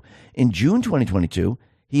 2022. In June 2022,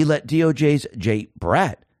 he let DOJ's Jay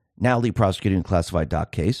Bratt, now lead prosecutor in the classified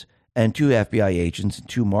doc case, and 2 FBI agents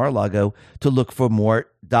to Mar-a-Lago to look for more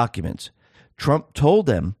documents. Trump told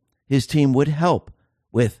them his team would help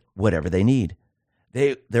with whatever they need.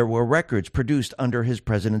 There were records produced under his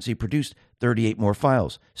presidency, produced 38 more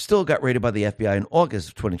files. Still got raided by the FBI in August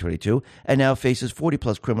of 2022, and now faces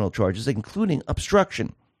 40-plus criminal charges, including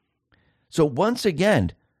obstruction. So once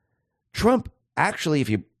again, Trump, actually, if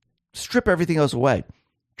you strip everything else away,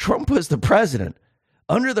 Trump was the president.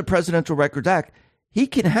 Under the Presidential Records Act, he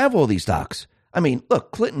can have all these docs. I mean,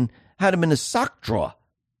 look, Clinton had him in his sock drawer.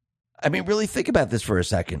 I mean, really think about this for a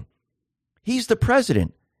second. He's the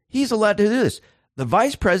president. He's allowed to do this. The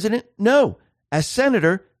vice president, no. As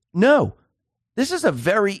senator, no. This is a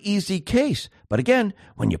very easy case. But again,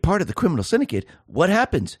 when you're part of the criminal syndicate, what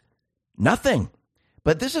happens? Nothing.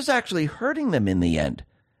 But this is actually hurting them in the end.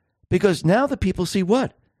 Because now the people see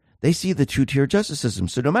what? They see the two-tier justice system.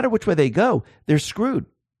 So no matter which way they go, they're screwed.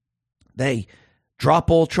 They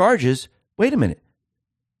drop all charges. Wait a minute.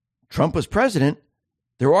 Trump was president.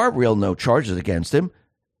 There are no charges against him.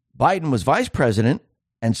 Biden was vice president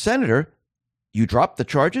and senator. You dropped the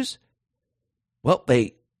charges? Well,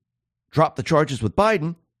 they dropped the charges with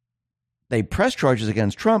Biden. They press charges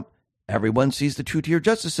against Trump. Everyone sees the two-tier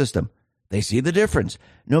justice system. They see the difference.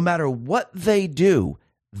 No matter what they do,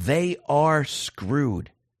 they are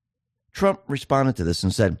screwed. Trump responded to this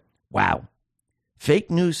and said, wow,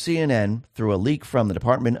 fake news CNN, through a leak from the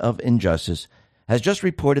Department of Injustice, has just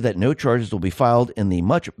reported that no charges will be filed in the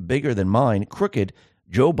much bigger than mine, crooked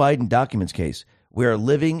Joe Biden documents case. We are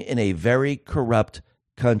living in a very corrupt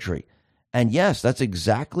country. And yes, that's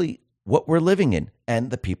exactly what we're living in. And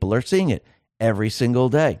the people are seeing it every single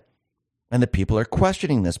day. And the people are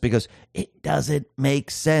questioning this because it doesn't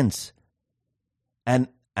make sense. And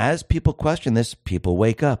as people question this, people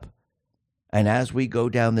wake up. And as we go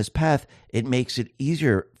down this path, it makes it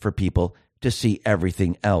easier for people to see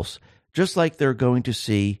everything else. Just like they're going to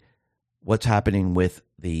see what's happening with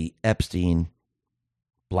the Epstein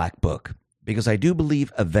Black Book. Because I do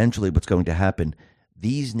believe eventually what's going to happen,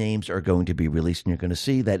 these names are going to be released, and you're going to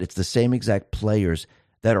see that it's the same exact players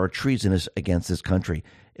that are treasonous against this country.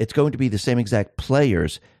 It's going to be the same exact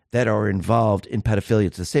players that are involved in pedophilia.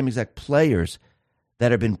 It's the same exact players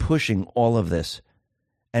that have been pushing all of this.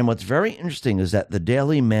 And what's very interesting is that the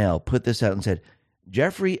Daily Mail put this out and said,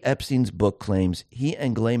 Jeffrey Epstein's book claims he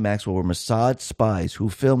and Ghislaine Maxwell were Mossad spies who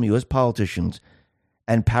filmed U.S. politicians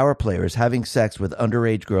and power players having sex with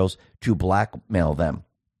underage girls to blackmail them.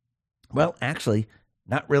 Well, actually,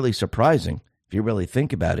 not really surprising if you really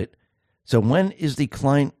think about it. So when is the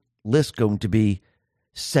client list going to be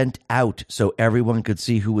sent out so everyone could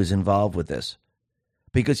see who was involved with this?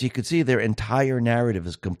 Because you could see their entire narrative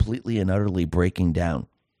is completely and utterly breaking down.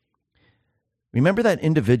 Remember that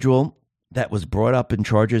individual that was brought up in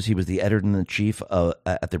charges? He was the editor-in-chief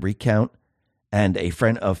at the recount and a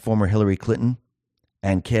friend of former Hillary Clinton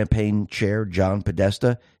and campaign chair John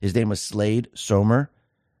Podesta. His name was Slade Somer.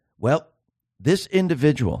 Well, this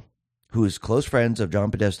individual, who is close friends of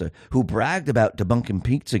John Podesta, who bragged about debunking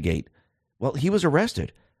Pizzagate, well, he was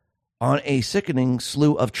arrested on a sickening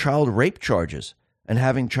slew of child rape charges and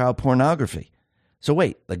having child pornography. So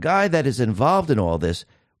wait, the guy that is involved in all this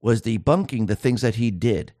was debunking the things that he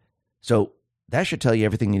did. So that should tell you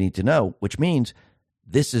everything you need to know, which means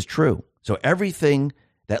this is true. So everything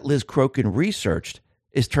that Liz Crokin researched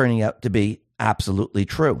is turning out to be absolutely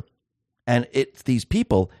true. And it's these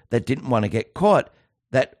people that didn't want to get caught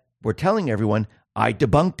that were telling everyone, I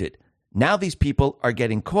debunked it. Now these people are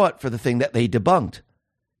getting caught for the thing that they debunked.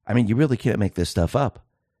 I mean, you really can't make this stuff up.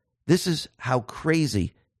 This is how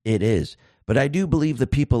crazy it is. But I do believe the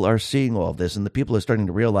people are seeing all this, and the people are starting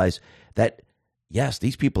to realize that, yes,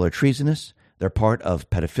 these people are treasonous. They're part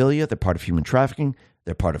of pedophilia. They're part of human trafficking.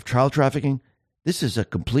 They're part of child trafficking. This is a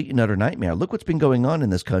complete and utter nightmare. Look what's been going on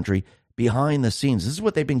in this country behind the scenes. This is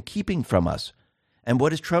what they've been keeping from us. And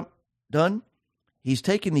what has Trump done? He's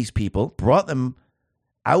taken these people, brought them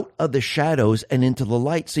out of the shadows and into the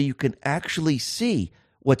light so you can actually see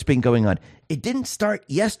what's been going on. It didn't start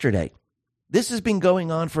yesterday. This has been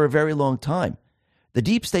going on for a very long time. The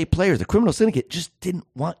deep state players, the criminal syndicate, just didn't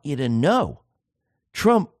want you to know.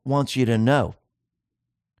 Trump wants you to know.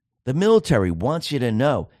 The military wants you to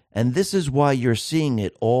know. And this is why you're seeing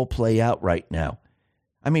it all play out right now.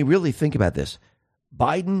 I mean, really think about this.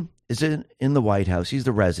 Biden is in the White House. He's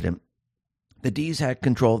the resident. The D's had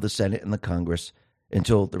control of the Senate and the Congress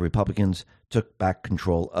until the Republicans took back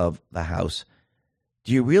control of the House.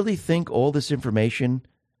 Do you really think all this information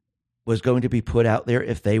was going to be put out there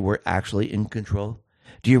if they were actually in control?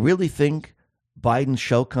 Do you really think Biden's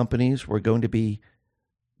shell companies were going to be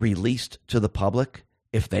released to the public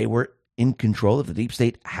if they were in control, if the deep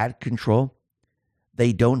state had control?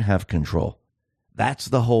 They don't have control. That's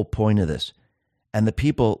the whole point of this. And the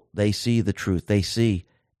people, they see the truth. They see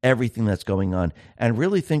everything that's going on. And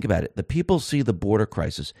really think about it. The people see the border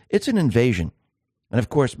crisis. It's an invasion. And of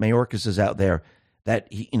course, Mayorkas is out there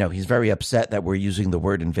that he's very upset that we're using the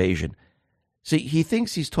word invasion. See, he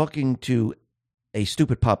thinks he's talking to a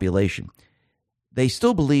stupid population. They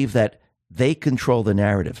still believe that they control the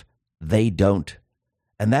narrative. They don't.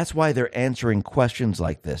 And that's why they're answering questions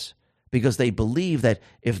like this, because they believe that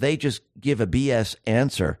if they just give a BS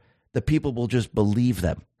answer, the people will just believe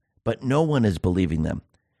them. But no one is believing them.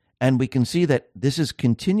 And we can see that this is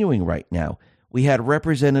continuing right now. We had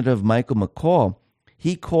Representative Michael McCaul.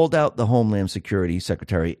 He called out the Homeland Security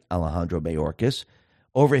Secretary Alejandro Mayorkas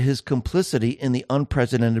over his complicity in the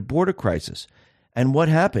unprecedented border crisis. And what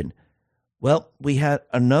happened? Well, we had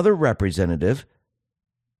another representative,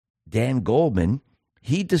 Dan Goldman.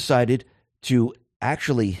 He decided to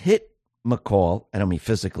actually hit McCaul, I don't mean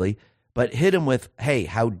physically, but hit him with, hey,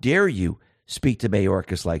 how dare you speak to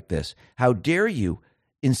Mayorkas like this? How dare you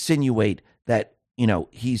insinuate that,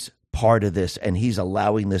 he's part of this and he's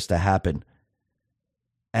allowing this to happen?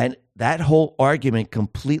 And that whole argument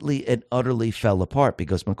completely and utterly fell apart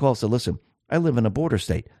because McCaul said, listen, I live in a border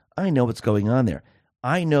state. I know what's going on there.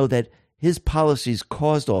 I know that his policies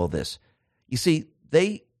caused all this. You see,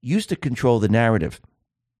 they used to control the narrative.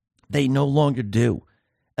 They no longer do.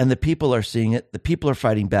 And the people are seeing it. The people are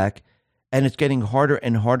fighting back. And it's getting harder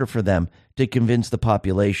and harder for them to convince the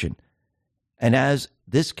population. And as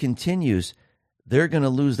this continues, they're going to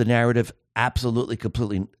lose the narrative absolutely,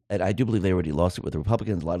 completely. And I do believe they already lost it with the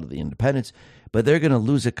Republicans, a lot of the independents, but they're going to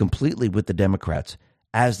lose it completely with the Democrats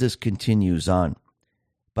as this continues on.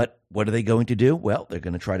 But what are they going to do? Well, they're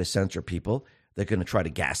going to try to censor people. They're going to try to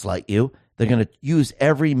gaslight you. They're going to use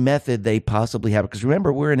every method they possibly have. Because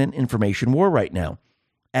remember, we're in an information war right now,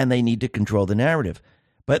 and they need to control the narrative.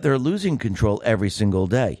 But they're losing control every single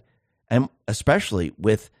day, and especially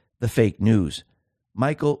with the fake news.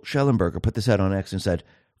 Michael Schellenberger put this out on X and said,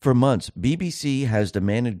 for months, BBC has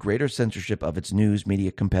demanded greater censorship of its news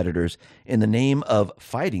media competitors in the name of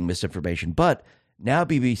fighting misinformation. But now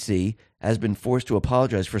BBC has been forced to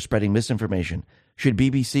apologize for spreading misinformation. Should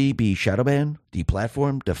BBC be shadow banned,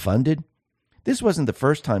 deplatformed, defunded? This wasn't the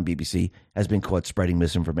first time BBC has been caught spreading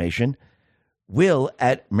misinformation. Will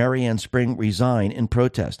at Marianne Spring resign in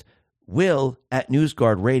protest? Will at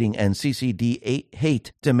NewsGuard rating and CCD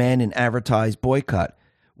hate demand an advertised boycott?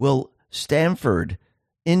 Will Stanford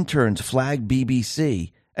interns flag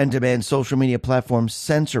BBC and demand social media platforms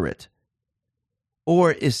censor it?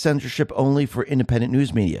 Or is censorship only for independent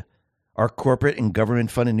news media? Are corporate and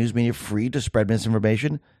government-funded news media free to spread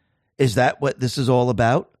misinformation? Is that what this is all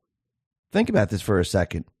about? Think about this for a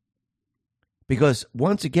second. Because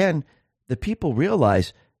once again, the people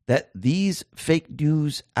realize that these fake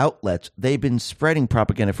news outlets, they've been spreading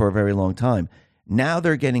propaganda for a very long time. Now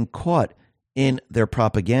they're getting caught in their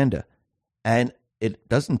propaganda. And it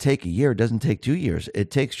doesn't take a year, it doesn't take 2 years.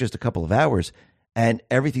 It takes just a couple of hours, and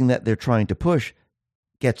everything that they're trying to push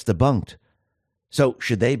gets debunked. So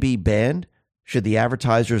should they be banned? Should the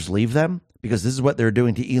advertisers leave them? Because this is what they're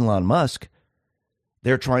doing to Elon Musk.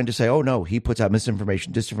 They're trying to say, oh, no, he puts out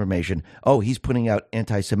misinformation, disinformation. Oh, he's putting out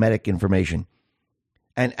anti-Semitic information.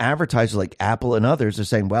 And advertisers like Apple and others are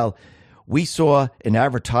saying, well, we saw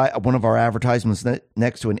one of our advertisements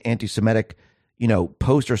next to an anti-Semitic,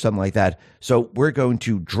 post or something like that. So we're going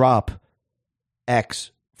to drop X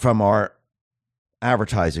from our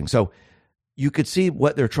advertising. So you could see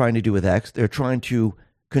what they're trying to do with X. They're trying to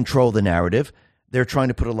control the narrative. They're trying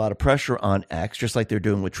to put a lot of pressure on X, just like they're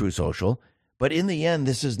doing with True Social. But in the end,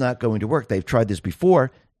 this is not going to work. They've tried this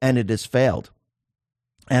before, and it has failed.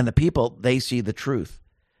 And the people, they see the truth.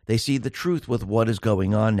 They see the truth with what is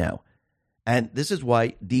going on now. And this is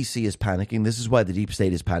why DC is panicking. This is why the deep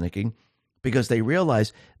state is panicking, because they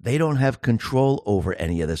realize they don't have control over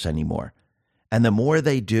any of this anymore. And the more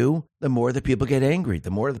they do, the more the people get angry,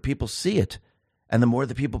 the more the people see it, and the more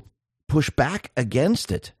the people push back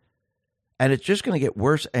against it. And it's just going to get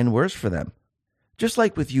worse and worse for them. Just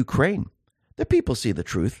like with Ukraine. The people see the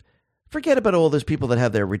truth. Forget about all those people that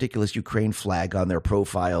have their ridiculous Ukraine flag on their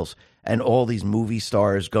profiles and all these movie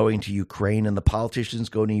stars going to Ukraine and the politicians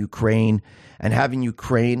going to Ukraine and having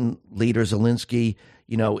Ukraine leader Zelensky,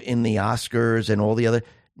 in the Oscars and all the other.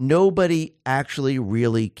 Nobody actually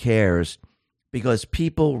really cares because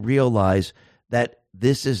people realize that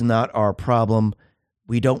this is not our problem.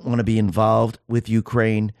 We don't want to be involved with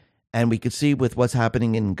Ukraine. And we could see with what's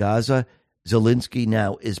happening in Gaza, Zelensky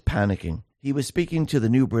now is panicking. He was speaking to the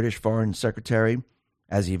new British Foreign Secretary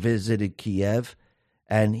as he visited Kiev,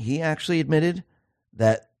 and he actually admitted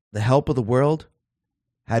that the help of the world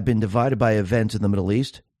had been divided by events in the Middle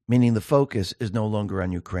East, meaning the focus is no longer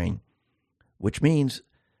on Ukraine, which means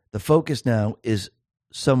the focus now is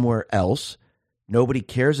somewhere else. Nobody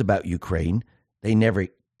cares about Ukraine. They never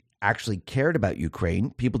actually cared about Ukraine.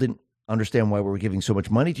 People didn't understand why we were giving so much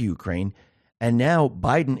money to Ukraine. And now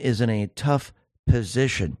Biden is in a tough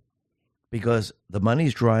position because the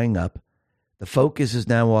money's drying up. The focus is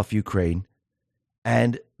now off Ukraine.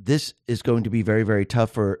 And this is going to be very, very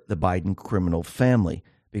tough for the Biden criminal family.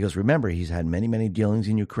 Because remember, he's had many, many dealings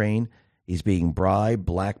in Ukraine. He's being bribed,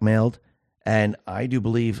 blackmailed. And I do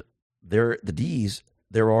believe the D's,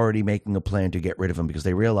 they're already making a plan to get rid of him because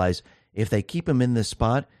they realize if they keep him in this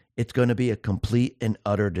spot, it's going to be a complete and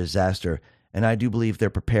utter disaster. And I do believe they're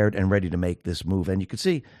prepared and ready to make this move. And you can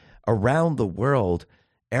see around the world,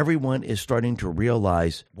 everyone is starting to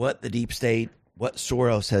realize what the deep state, what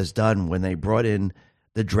Soros has done when they brought in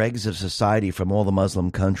the dregs of society from all the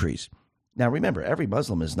Muslim countries. Now, remember, every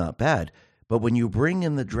Muslim is not bad, but when you bring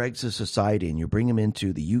in the dregs of society and you bring them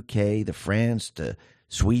into the UK, the France, to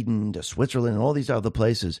Sweden, to Switzerland, and all these other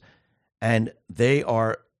places, and they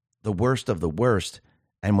are the worst of the worst,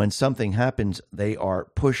 and when something happens, they are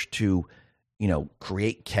pushed to,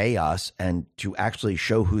 create chaos and to actually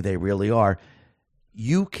show who they really are,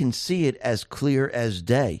 you can see it as clear as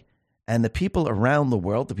day. And the people around the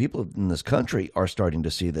world, the people in this country are starting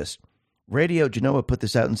to see this. Radio Genoa put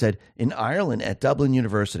this out and said, in Ireland at Dublin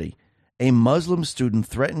University, a Muslim student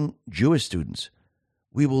threatened Jewish students.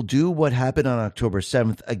 We will do what happened on October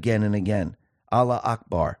 7th again and again. Allah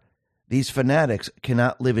Akbar. These fanatics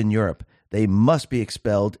cannot live in Europe. They must be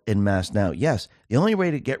expelled en masse now. Yes, the only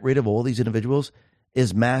way to get rid of all these individuals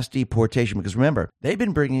is mass deportation. Because remember, they've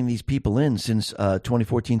been bringing these people in since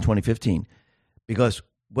 2014, 2015. Because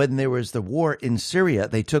when there was the war in Syria,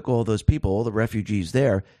 they took all those people, all the refugees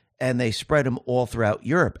there, and they spread them all throughout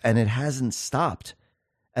Europe. And it hasn't stopped.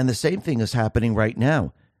 And the same thing is happening right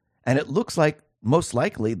now. And it looks like most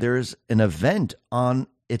likely there's an event on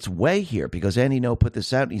its way here. Because Andy No put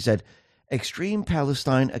this out and he said, Extreme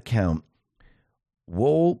Palestine account,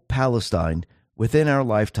 Wol Palestine, within our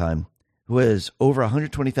lifetime, who has over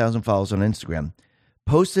 120,000 followers on Instagram,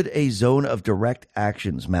 posted a zone of direct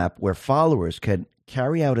actions map where followers can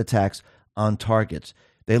carry out attacks on targets.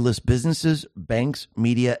 They list businesses, banks,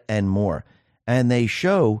 media, and more. And they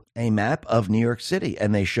show a map of New York City,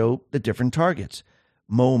 and they show the different targets.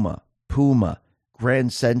 MoMA, Puma,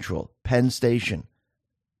 Grand Central, Penn Station,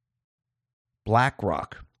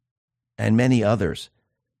 BlackRock, and many others.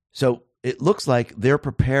 So it looks like they're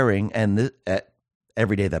preparing, and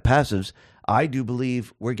every day that passes, I do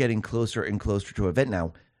believe we're getting closer and closer to an event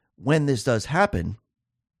now. When this does happen,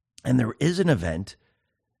 and there is an event,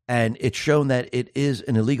 and it's shown that it is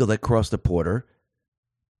an illegal that crossed the border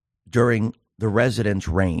during the resident's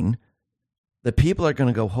reign, the people are going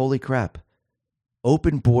to go, holy crap,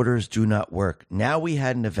 open borders do not work. Now we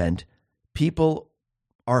had an event, people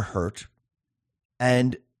are hurt,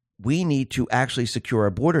 and we need to actually secure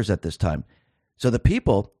our borders at this time. So the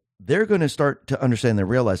people, they're going to start to understand and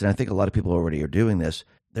realize, and I think a lot of people already are doing this,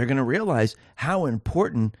 they're going to realize how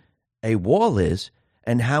important a wall is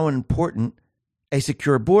and how important a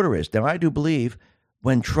secure border is. Now, I do believe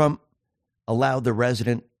when Trump allowed the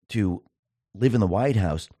resident to live in the White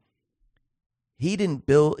House, he didn't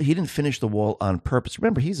finish the wall on purpose.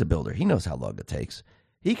 Remember, he's a builder. He knows how long it takes.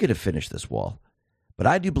 He could have finished this wall. But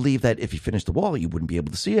I do believe that if he finished the wall, you wouldn't be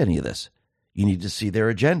able to see any of this. You need to see their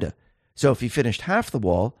agenda. So if he finished half the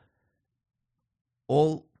wall,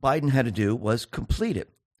 all Biden had to do was complete it.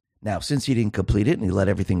 Now, since he didn't complete it and he let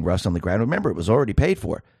everything rust on the ground, remember, it was already paid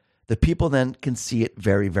for. The people then can see it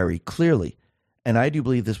very, very clearly. And I do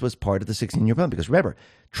believe this was part of the 16-year plan because remember,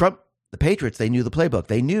 Trump, the Patriots, they knew the playbook.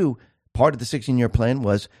 They knew part of the 16-year plan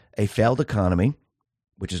was a failed economy,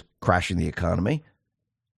 which is crashing the economy,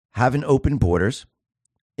 having open borders,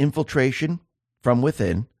 infiltration from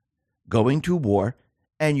within, going to war,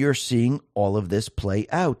 and you're seeing all of this play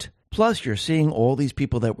out. Plus, you're seeing all these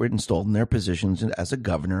people that were installed in their positions as a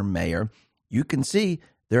governor, mayor. You can see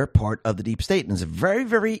they're part of the deep state, and it's very,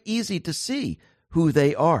 very easy to see who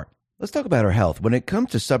they are. Let's talk about our health. When it comes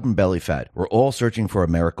to stubborn belly fat, we're all searching for a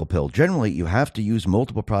miracle pill. Generally, you have to use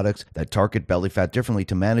multiple products that target belly fat differently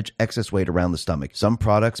to manage excess weight around the stomach. Some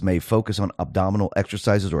products may focus on abdominal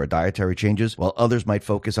exercises or dietary changes, while others might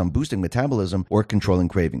focus on boosting metabolism or controlling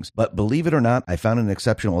cravings. But believe it or not, I found an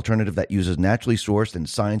exceptional alternative that uses naturally sourced and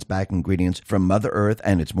science-backed ingredients from Mother Earth,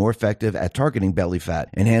 and it's more effective at targeting belly fat,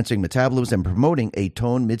 enhancing metabolism, and promoting a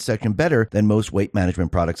toned midsection better than most weight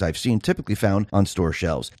management products I've seen typically found on store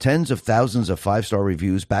shelves. Tens of thousands of 5-star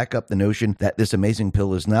reviews back up the notion that this amazing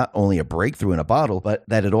pill is not only a breakthrough in a bottle, but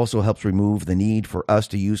that it also helps remove the need for us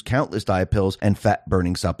to use countless diet pills and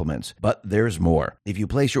fat-burning supplements. But there's more. If you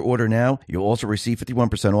place your order now, you'll also receive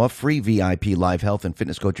 51% off, free VIP live health and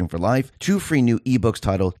fitness coaching for life, 2 free new ebooks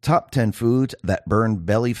titled Top 10 Foods That Burn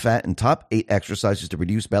Belly Fat and Top 8 Exercises to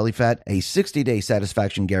Reduce Belly Fat, a 60-day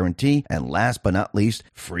satisfaction guarantee, and last but not least,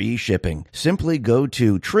 free shipping. Simply go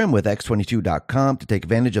to trimwithx22.com to take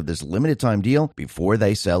advantage of this limited time deal before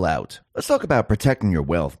they sell out. Let's talk about protecting your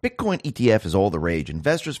wealth. Bitcoin ETF is all the rage.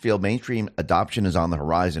 Investors feel mainstream adoption is on the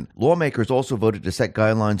horizon. Lawmakers also voted to set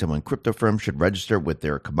guidelines on when crypto firms should register with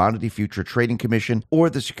their Commodity Future Trading Commission or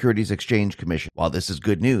the Securities Exchange Commission. While this is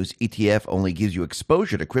good news, ETF only gives you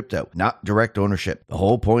exposure to crypto, not direct ownership. The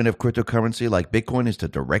whole point of cryptocurrency like Bitcoin is to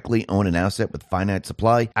directly own an asset with finite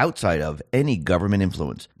supply outside of any government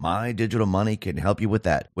influence. My Digital Money can help you with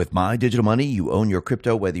that. With My Digital Money, you own your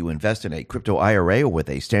crypto whether you invest in a crypto IRA or with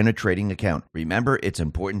a standard trading account. Remember, it's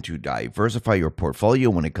important to diversify your portfolio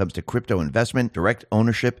when it comes to crypto investment. Direct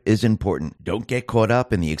ownership is important. Don't get caught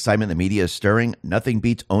up in the excitement the media is stirring. Nothing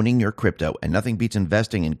beats owning your crypto, and nothing beats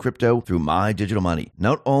investing in crypto through My Digital Money.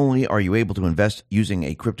 Not only are you able to invest using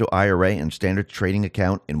a crypto IRA and standard trading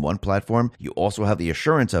account in one platform, you also have the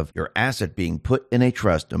assurance of your asset being put in a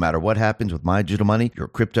trust. No matter what happens with My Digital Money, your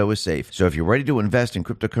crypto is safe. So if you're ready to invest in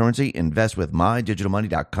cryptocurrency, invest with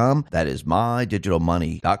MyDigitalMoney.com. That is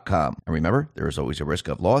MyDigitalMoney.com. And remember, there is always a risk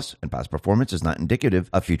of loss, and past performance is not indicative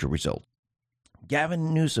of future results.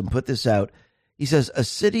 Gavin Newsom put this out. He says, a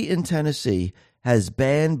city in Tennessee has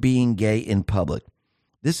banned being gay in public.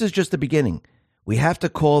 This is just the beginning. We have to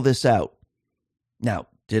call this out. Now,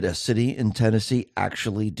 did a city in Tennessee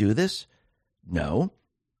actually do this? No.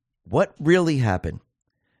 What really happened?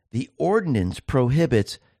 The ordinance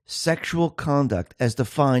prohibits sexual conduct as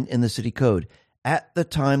defined in the city code. At the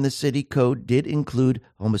time, the city code did include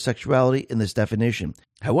homosexuality in this definition.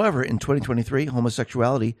 However, in 2023,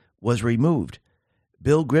 homosexuality was removed.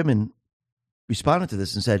 Bill Grimmon responded to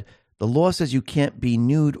this and said, the law says you can't be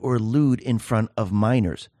nude or lewd in front of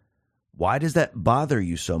minors. Why does that bother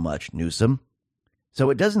you so much, Newsom? So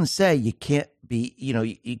it doesn't say you can't be,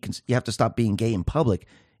 you have to stop being gay in public.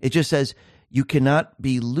 It just says you cannot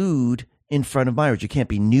be lewd in front of minors. You can't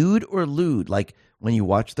be nude or lewd, like when you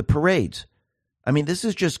watch the parades. I mean, this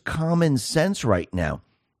is just common sense right now.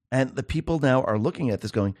 And the people now are looking at this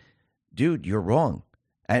going, dude, you're wrong.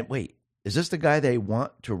 And wait, is this the guy they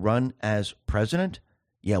want to run as president?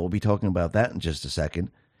 Yeah, we'll be talking about that in just a second.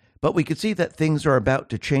 But we can see that things are about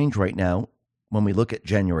to change right now when we look at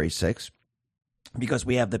January 6th. because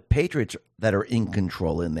we have the Patriots that are in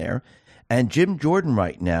control in there. And Jim Jordan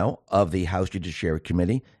right now of the House Judiciary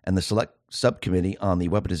Committee and the Select Subcommittee on the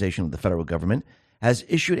Weaponization of the Federal Government has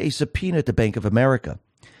issued a subpoena to Bank of America.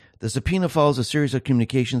 The subpoena follows a series of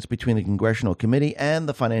communications between the Congressional Committee and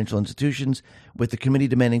the financial institutions, with the committee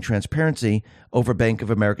demanding transparency over Bank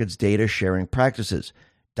of America's data sharing practices.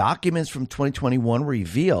 Documents from 2021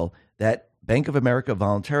 reveal that Bank of America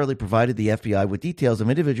voluntarily provided the FBI with details of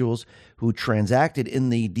individuals who transacted in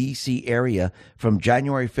the D.C. area from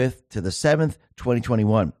January 5th to the 7th,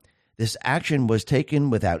 2021. This action was taken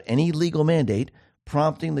without any legal mandate,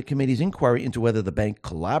 prompting the committee's inquiry into whether the bank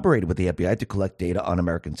collaborated with the FBI to collect data on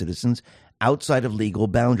American citizens outside of legal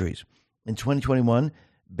boundaries. In 2021,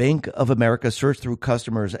 Bank of America searched through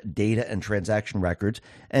customers' data and transaction records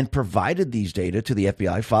and provided these data to the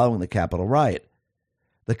FBI following the Capitol riot.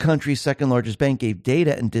 The country's second largest bank gave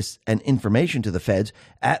data and information to the feds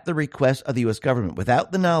at the request of the U.S. government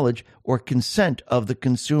without the knowledge or consent of the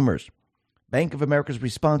consumers. Bank of America's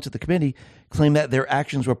response to the committee claimed that their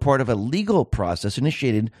actions were part of a legal process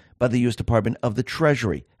initiated by the U.S. Department of the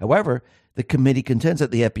Treasury. However, the committee contends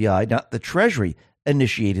that the FBI, not the Treasury,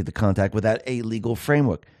 initiated the contact without a legal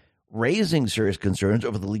framework, raising serious concerns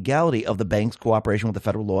over the legality of the bank's cooperation with the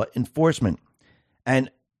federal law enforcement.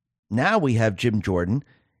 And now we have Jim Jordan.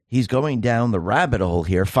 He's going down the rabbit hole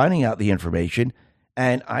here, finding out the information,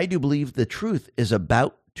 and I do believe the truth is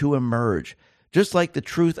about to emerge. Just like the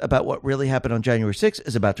truth about what really happened on January 6th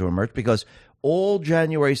is about to emerge, because all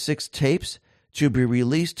January 6th tapes to be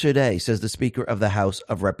released today, says the Speaker of the House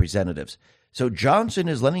of Representatives. So Johnson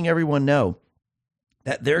is letting everyone know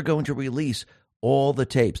that they're going to release all the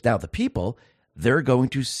tapes. Now, the people, they're going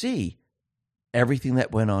to see everything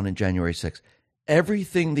that went on in January 6th.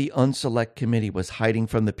 Everything the Unselect Committee was hiding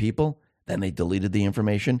from the people, then they deleted the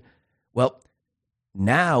information. Well,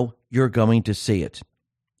 now you're going to see it.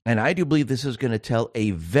 And I do believe this is going to tell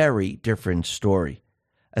a very different story,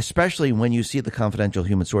 especially when you see the confidential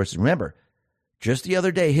human sources. Remember, just the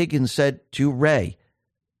other day, Higgins said to Ray,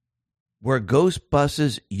 were ghost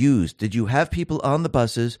buses used? Did you have people on the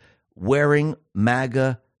buses wearing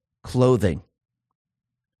MAGA clothing?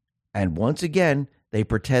 And once again, they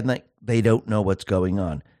pretend like they don't know what's going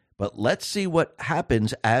on. But let's see what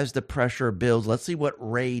happens as the pressure builds. Let's see what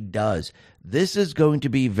Ray does. This is going to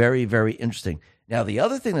be very, very interesting. Now, the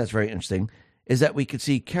other thing that's very interesting is that we could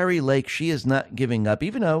see Kari Lake. She is not giving up,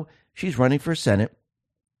 even though she's running for Senate.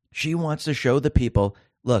 She wants to show the people,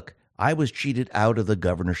 look, I was cheated out of the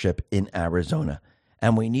governorship in Arizona.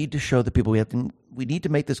 And we need to show the people, we need to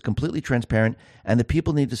make this completely transparent, and the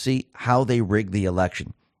people need to see how they rig the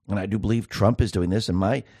election. And I do believe Trump is doing this. And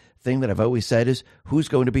my thing that I've always said is, who's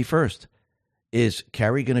going to be first? Is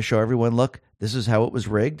Kari going to show everyone, look, this is how it was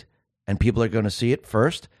rigged, and people are going to see it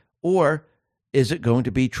first? Or is it going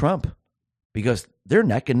to be Trump? Because they're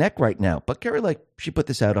neck and neck right now. But Kari Lake, she put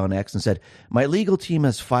this out on X and said, my legal team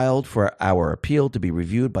has filed for our appeal to be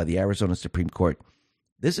reviewed by the Arizona Supreme Court.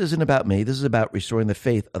 This isn't about me. This is about restoring the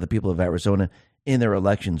faith of the people of Arizona in their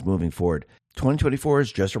elections moving forward. 2024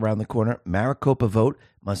 is just around the corner. Maricopa vote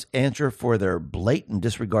must answer for their blatant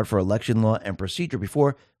disregard for election law and procedure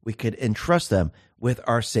before we could entrust them with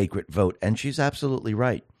our sacred vote. And she's absolutely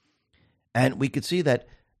right. And we could see that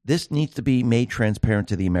this needs to be made transparent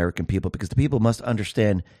to the American people, because the people must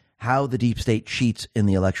understand how the deep state cheats in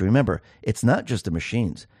the election. Remember, it's not just the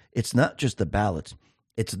machines. It's not just the ballots.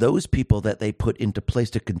 It's those people that they put into place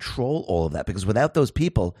to control all of that, because without those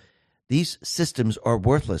people, these systems are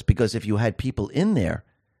worthless, because if you had people in there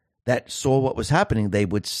that saw what was happening, they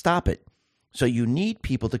would stop it. So you need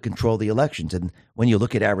people to control the elections. And when you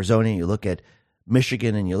look at Arizona, and you look at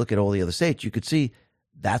Michigan, and you look at all the other states, you could see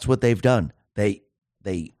that's what they've done. They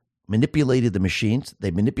manipulated the machines, they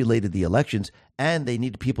manipulated the elections, and they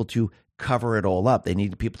needed people to cover it all up. They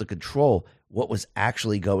needed people to control what was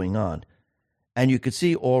actually going on. And you could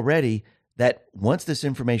see already that once this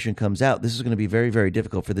information comes out, this is going to be very, very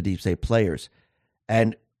difficult for the deep state players.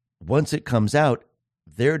 And once it comes out,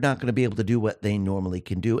 they're not going to be able to do what they normally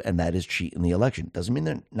can do, and that is cheat in the election. Doesn't mean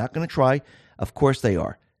they're not going to try. Of course they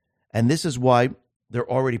are. And this is why they're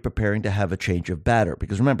already preparing to have a change of batter.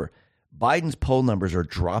 Because remember, Biden's poll numbers are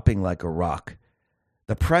dropping like a rock.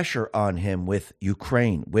 The pressure on him with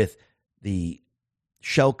Ukraine, with the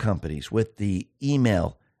shell companies, with the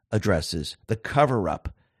email addresses, the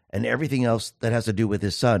cover-up, and everything else that has to do with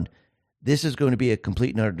his son, this is going to be a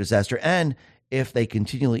complete and utter disaster. And if they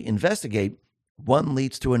continually investigate, one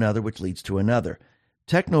leads to another, which leads to another.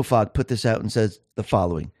 Technofog put this out and says the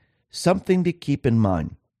following: something to keep in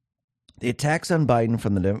mind. The attacks on Biden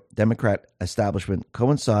from the Democrat establishment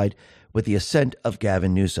coincide with the ascent of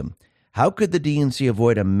Gavin Newsom. How could the DNC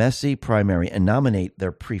avoid a messy primary and nominate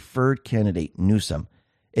their preferred candidate, Newsom?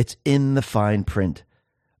 It's in the fine print.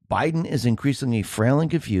 Biden is increasingly frail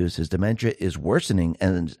and confused. His dementia is worsening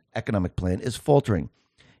and his economic plan is faltering.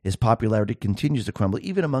 His popularity continues to crumble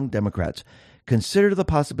even among Democrats. Consider the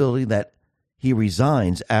possibility that he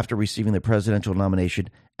resigns after receiving the presidential nomination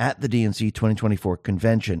at the DNC 2024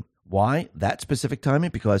 convention. Why that specific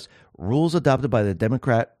timing? Because rules adopted by the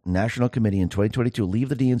Democrat National Committee in 2022 leave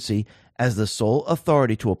the DNC as the sole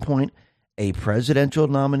authority to appoint a presidential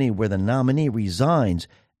nominee where the nominee resigns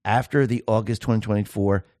after the August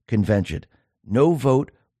 2024 convention. No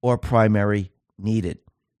vote or primary needed.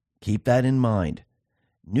 Keep that in mind.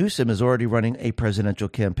 Newsom is already running a presidential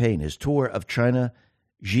campaign. His tour of China,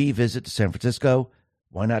 Xi visit to San Francisco,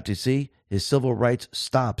 why not D.C.? His civil rights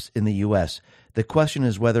stops in the U.S. The question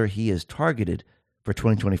is whether he is targeted for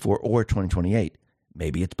 2024 or 2028.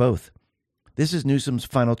 Maybe it's both. This is Newsom's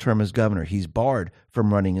final term as governor. He's barred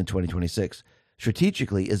from running in 2026.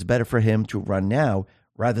 Strategically, it's better for him to run now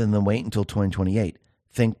rather than wait until 2028.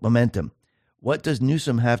 Think momentum. What does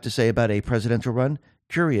Newsom have to say about a presidential run?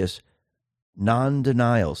 Curious.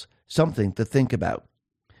 Non-denials. Something to think about.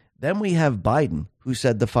 Then we have Biden, who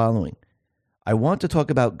said the following. I want to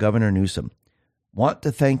talk about Governor Newsom. Want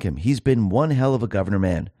to thank him. He's been one hell of a governor,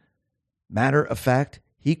 man. Matter of fact,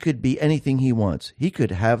 he could be anything he wants. He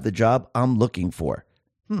could have the job I'm looking for.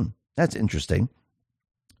 That's interesting.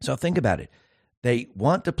 So think about it. They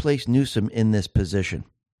want to place Newsom in this position.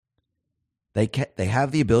 They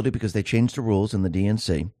have the ability because they changed the rules in the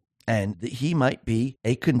DNC, and he might be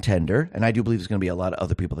a contender. And I do believe there's going to be a lot of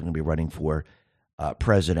other people that are going to be running for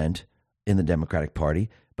president in the Democratic Party.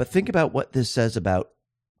 But think about what this says about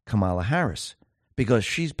Kamala Harris, because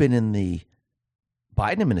she's been in the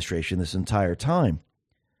Biden administration this entire time.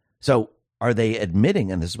 So are they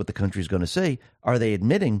admitting, and this is what the country is going to say, are they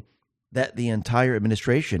admitting that the entire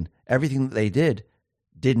administration, everything that they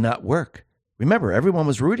did not work? Remember, everyone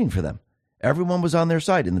was rooting for them. Everyone was on their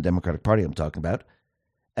side in the Democratic Party I'm talking about.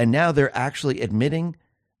 And now they're actually admitting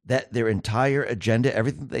that their entire agenda,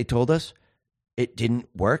 everything they told us, it didn't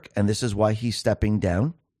work, and this is why he's stepping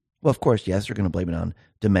down. Well, of course, yes, they're going to blame it on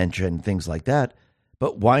dementia and things like that,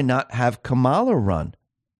 but why not have Kamala run?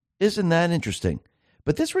 Isn't that interesting?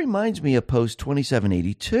 But this reminds me of post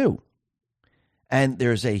 2782. And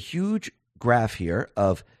there's a huge graph here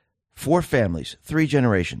of 4 families, 3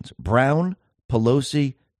 generations, Brown,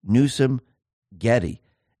 Pelosi, Newsom, Getty.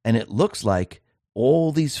 And it looks like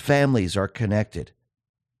all these families are connected.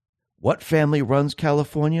 What family runs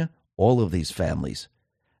California? All of these families.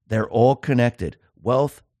 They're all connected.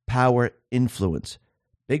 Wealth, power, influence.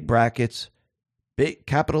 Big brackets, big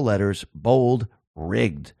capital letters, bold,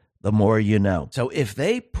 rigged. The more you know. So if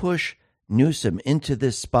they push Newsom into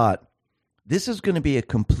this spot, this is going to be a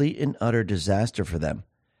complete and utter disaster for them.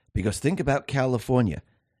 Because think about California.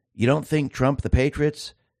 You don't think Trump, the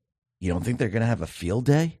Patriots, you don't think they're going to have a field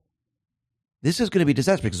day? This is going to be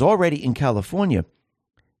disaster because already in California,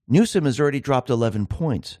 Newsom has already dropped 11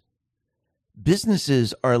 points.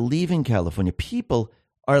 Businesses are leaving California. People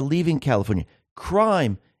are leaving California.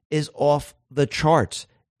 Crime is off the charts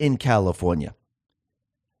in California.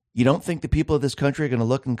 You don't think the people of this country are going to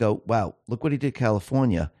look and go, wow, look what he did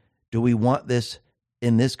California. Do we want this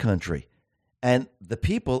in this country? And the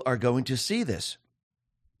people are going to see this.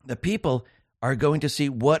 The people are going to see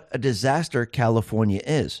what a disaster California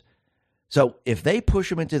is. So if they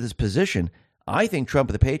push him into this position, I think Trump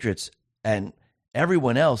and the Patriots and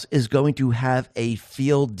everyone else is going to have a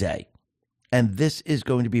field day. And this is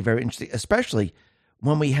going to be very interesting, especially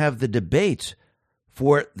when we have the debates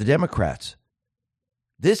for the Democrats.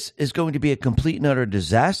 This is going to be a complete and utter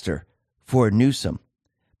disaster for Newsom.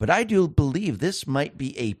 But I do believe this might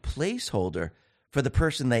be a placeholder for the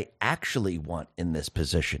person they actually want in this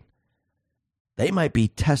position. They might be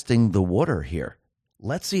testing the water here.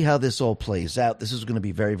 Let's see how this all plays out. This is going to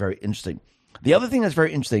be very, very interesting. The other thing that's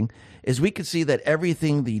very interesting is we can see that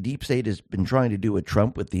everything the deep state has been trying to do with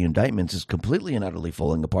Trump with the indictments is completely and utterly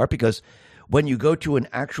falling apart, because when you go to an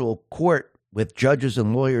actual court with judges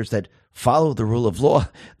and lawyers that follow the rule of law,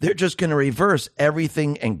 they're just going to reverse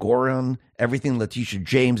everything Engoron, everything Letitia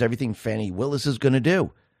James, everything Fannie Willis is going to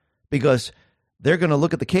do, because they're going to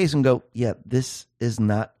look at the case and go, yeah, this is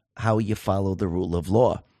not how you follow the rule of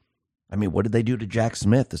law. I mean, what did they do to Jack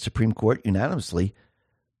Smith? The Supreme Court unanimously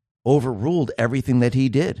overruled everything that he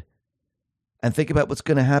did. And think about what's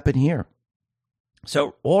going to happen here.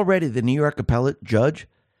 So already the New York appellate judge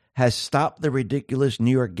has stopped the ridiculous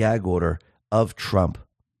New York gag order of Trump.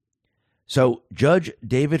 So Judge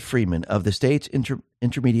David Freeman of the state's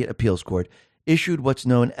Intermediate Appeals Court issued what's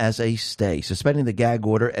known as a stay, suspending the gag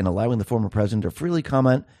order and allowing the former president to freely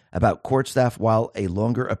comment about court staff while a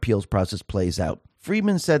longer appeals process plays out.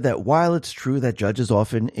 Friedman said that while it's true that judges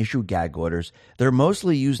often issue gag orders, they're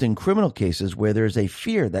mostly used in criminal cases where there's a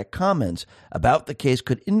fear that comments about the case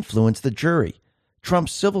could influence the jury.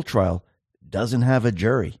 Trump's civil trial doesn't have a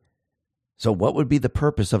jury. So what would be the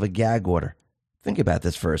purpose of a gag order? Think about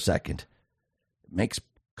this for a second. It makes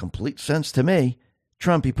complete sense to me.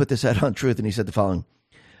 Trump, he put this out on Truth, and he said the following: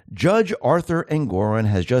 Judge Arthur Engoron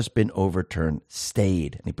has just been overturned,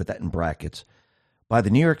 stayed, and he put that in brackets, by the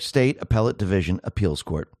New York State Appellate Division Appeals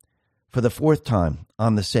Court for the fourth time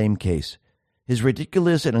on the same case. His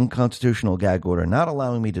ridiculous and unconstitutional gag order not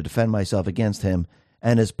allowing me to defend myself against him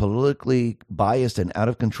and his politically biased and out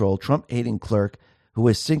of control Trump-hating clerk who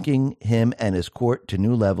is sinking him and his court to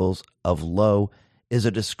new levels of low is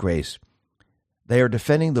a disgrace. They are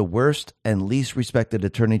defending the worst and least respected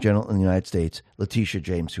Attorney General in the United States, Letitia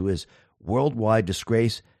James, who is worldwide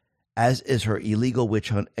disgrace, as is her illegal witch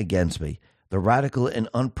hunt against me. The radical and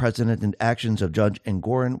unprecedented actions of Judge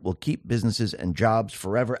Engoron will keep businesses and jobs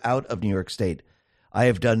forever out of New York State. I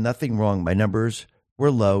have done nothing wrong. My numbers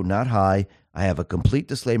were low, not high. I have a complete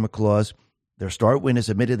disclaimer clause. Their star witness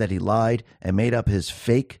admitted that he lied and made up his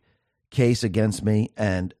fake case against me,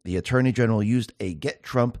 and the Attorney General used a Get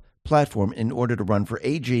Trump platform in order to run for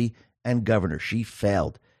AG and governor. She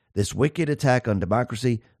failed. This wicked attack on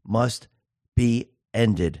democracy must be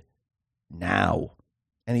ended now.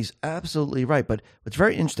 And he's absolutely right. But what's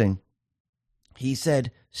very interesting, he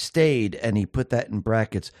said stayed, and he put that in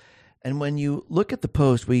brackets. And when you look at the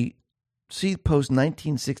post, we see post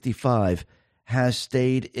 1965 has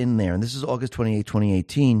stayed in there. And this is August 28,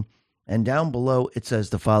 2018. And down below, it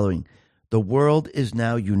says the following: the world is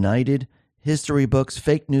now united. History books,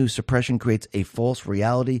 fake news suppression creates a false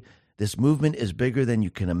reality. This movement is bigger than you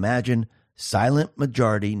can imagine. Silent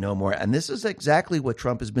majority, no more. And this is exactly what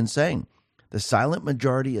Trump has been saying. The silent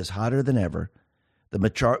majority is hotter than ever.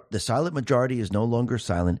 The silent majority is no longer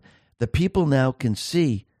silent. The people now can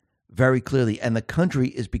see very clearly, and the country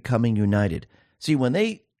is becoming united. See, when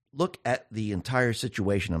they look at the entire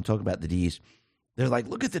situation, I'm talking about the D's, they're like,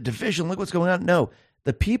 look at the division, look what's going on. No,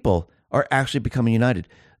 the people are actually becoming united.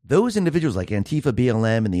 Those individuals like Antifa,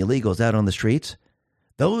 BLM, and the illegals out on the streets,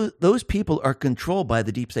 those people are controlled by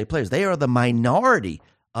the deep state players. They are the minority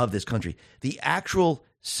of this country. The actual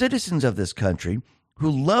citizens of this country who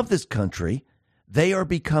love this country, they are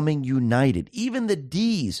becoming united. Even the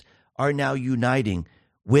D's are now uniting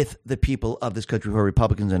with the people of this country who are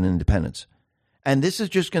Republicans and independents. And this is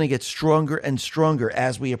just going to get stronger and stronger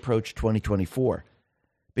as we approach 2024.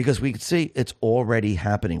 Because we can see it's already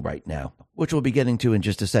happening right now, which we'll be getting to in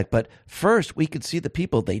just a sec. But first, we could see the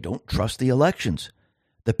people, they don't trust the elections.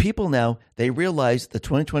 The people now, they realize the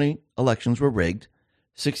 2020 elections were rigged.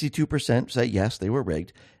 62% say yes, they were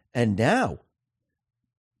rigged. And now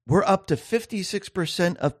we're up to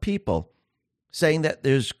 56% of people saying that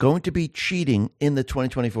there's going to be cheating in the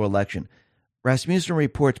 2024 election. Rasmussen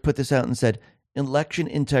Reports put this out and said, election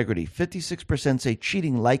integrity, 56% say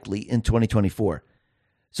cheating likely in 2024.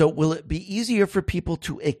 So will it be easier for people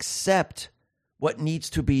to accept what needs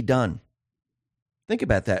to be done? Think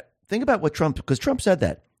about that. Think about what Trump, because Trump said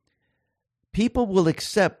that. People will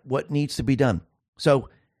accept what needs to be done. So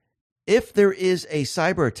if there is a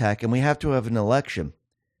cyber attack and we have to have an election,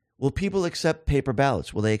 will people accept paper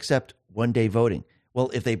ballots? Will they accept one-day voting?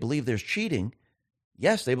 Well, if they believe there's cheating,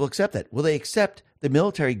 yes, they will accept that. Will they accept the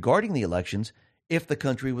military guarding the elections if the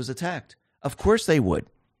country was attacked? Of course they would.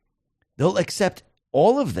 They'll accept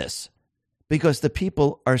all of this because the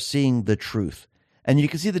people are seeing the truth. And you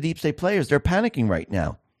can see the deep state players, they're panicking right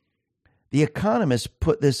now. The Economist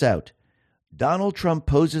put this out. Donald Trump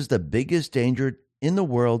poses the biggest danger in the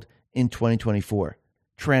world in 2024.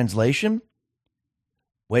 Translation: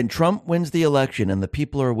 when Trump wins the election and the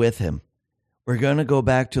people are with him, we're going to go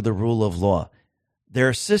back to the rule of law.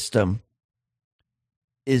 Their system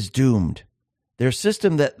is doomed. Their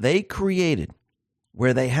system that they created,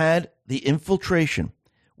 where they had the infiltration,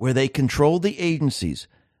 where they controlled the agencies,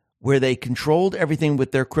 where they controlled everything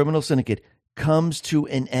with their criminal syndicate, comes to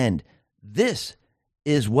an end. This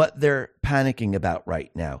is what they're panicking about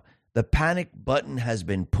right now. The panic button has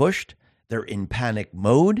been pushed. They're in panic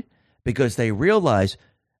mode because they realize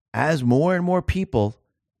as more and more people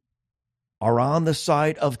are on the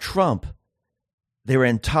side of Trump, their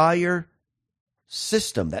entire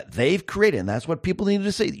system that they've created, and that's what people needed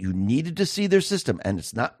to see. You needed to see their system, and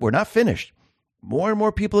we're not finished. More and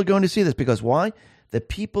more people are going to see this because why? The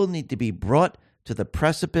people need to be brought to the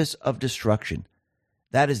precipice of destruction.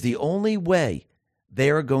 That is the only way they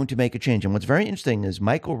are going to make a change. And what's very interesting is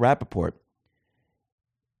Michael Rappaport,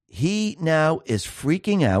 he now is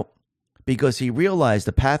freaking out because he realized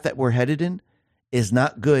the path that we're headed in is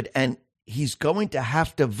not good. And he's going to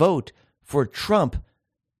have to vote for Trump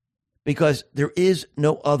because there is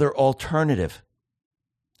no other alternative.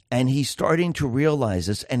 And he's starting to realize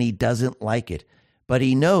this, and he doesn't like it. But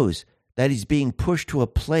he knows that he's being pushed to a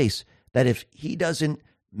place that if he doesn't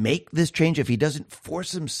make this change, if he doesn't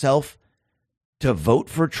force himself to vote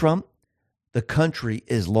for Trump, the country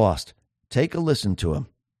is lost. Take a listen to him.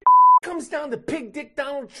 Comes down to pig dick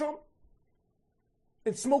Donald Trump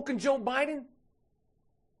and smoking Joe Biden.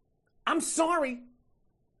 I'm sorry.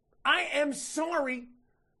 I am sorry.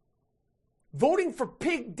 Voting for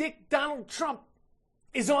pig dick Donald Trump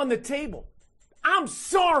is on the table. I'm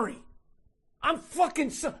sorry. I'm fucking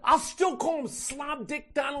sorry. I'll still call him slob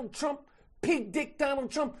dick Donald Trump, pig dick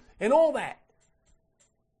Donald Trump, and all that.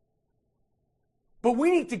 But we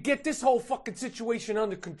need to get this whole fucking situation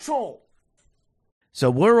under control. So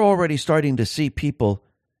we're already starting to see people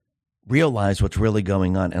realize what's really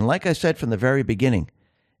going on. And like I said from the very beginning,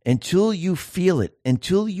 until you feel it,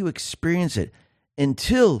 until you experience it,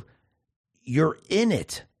 until you're in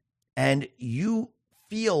it and you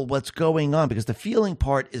feel what's going on, because the feeling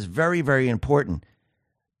part is very, very important,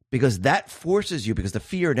 because that forces you, because the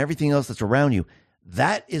fear and everything else that's around you,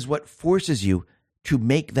 that is what forces you to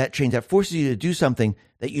make that change. That forces you to do something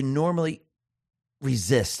that you normally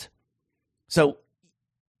resist. So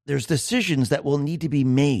there's decisions that will need to be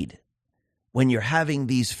made when you're having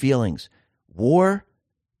these feelings: war,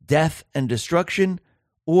 death, and destruction,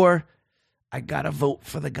 or I got to vote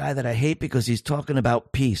for the guy that I hate because he's talking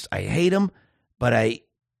about peace. I hate him, but I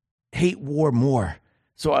hate war more.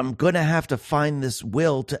 So I'm going to have to find this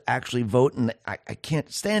will to actually vote, and I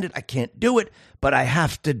can't stand it. I can't do it, but I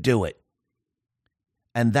have to do it.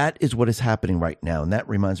 And that is what is happening right now. And that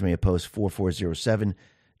reminds me of post 4407,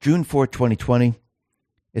 June 4th, 2020.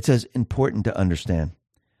 It says, important to understand,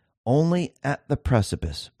 only at the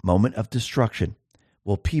precipice, moment of destruction,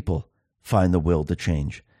 will people find the will to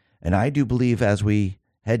change. And I do believe as we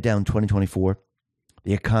head down 2024,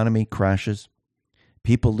 the economy crashes,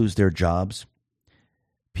 people lose their jobs,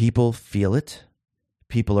 people feel it,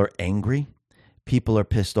 people are angry, people are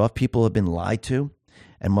pissed off, people have been lied to.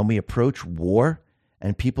 And when we approach war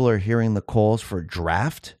and people are hearing the calls for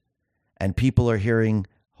draft and people are hearing,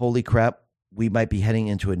 holy crap, we might be heading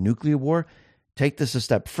into a nuclear war, take this a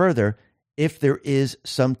step further. If there is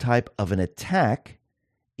some type of an attack,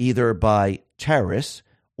 either by terrorists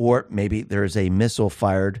or maybe there's a missile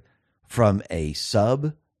fired from a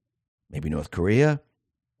sub, maybe North Korea,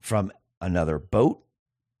 from another boat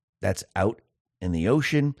that's out in the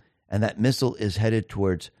ocean, and that missile is headed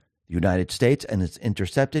towards the United States and it's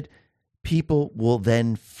intercepted, people will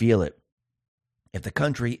then feel it. If the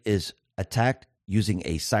country is attacked using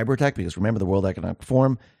a cyber attack, because remember the World Economic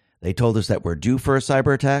Forum, they told us that we're due for a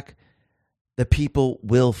cyber attack, the people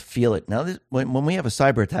will feel it. Now, when we have a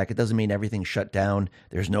cyber attack, it doesn't mean everything's shut down,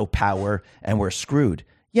 there's no power, and we're screwed.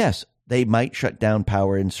 Yes, they might shut down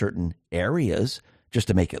power in certain areas just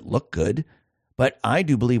to make it look good, but I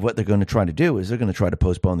do believe what they're going to try to do is they're going to try to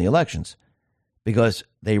postpone the elections because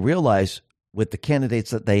they realize with the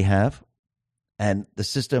candidates that they have and the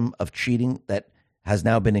system of cheating that has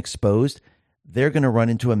now been exposed, they're going to run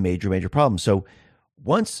into a major, major problem. So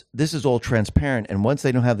once this is all transparent and once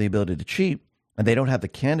they don't have the ability to cheat and they don't have the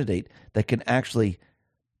candidate that can actually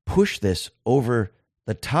push this over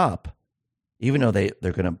the top, even though they're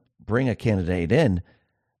going to bring a candidate in,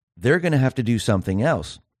 they're going to have to do something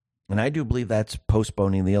else. And I do believe that's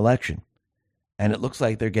postponing the election. And it looks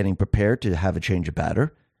like they're getting prepared to have a change of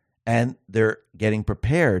batter. And they're getting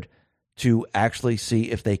prepared to actually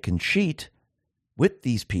see if they can cheat with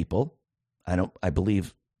these people. I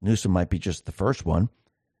believe Newsom might be just the first one.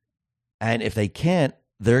 And if they can't,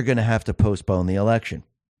 they're going to have to postpone the election.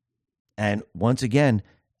 And once again,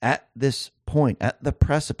 at this point, at the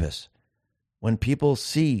precipice, when people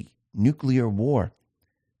see nuclear war,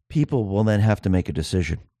 people will then have to make a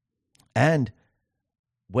decision. And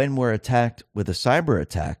when we're attacked with a cyber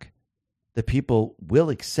attack, the people will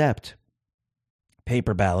accept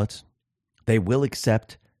paper ballots. They will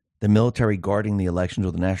accept the military guarding the elections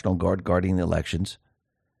or the National Guard guarding the elections.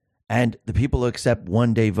 And the people will accept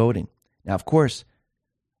one-day voting. Now, of course,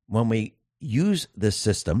 when we use this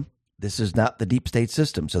system, this is not the deep state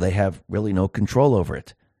system, so they have really no control over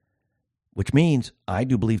it, which means I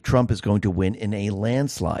do believe Trump is going to win in a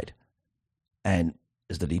landslide. And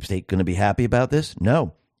is the deep state going to be happy about this?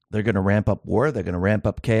 No. They're going to ramp up war. They're going to ramp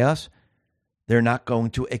up chaos. They're not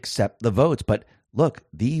going to accept the votes. But look,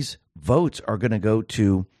 these votes are going to go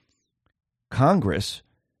to Congress,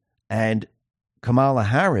 and Kamala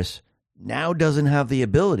Harris now doesn't have the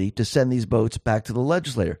ability to send these votes back to the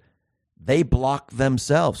legislature. They block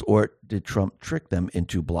themselves, or did Trump trick them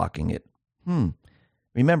into blocking it?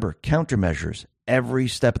 Remember, countermeasures every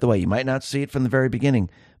step of the way. You might not see it from the very beginning,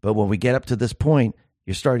 but when we get up to this point,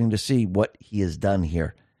 you're starting to see what he has done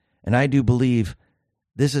here. And I do believe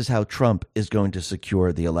this is how Trump is going to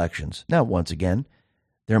secure the elections. Now, once again,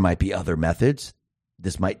 there might be other methods.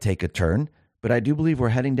 This might take a turn, but I do believe we're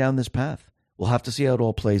heading down this path. We'll have to see how it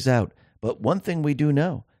all plays out. But one thing we do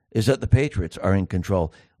know is that the Patriots are in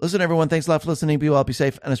control. Listen, everyone, thanks a lot for listening. Be well, be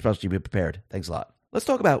safe, and especially be prepared. Thanks a lot. Let's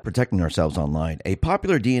talk about protecting ourselves online. A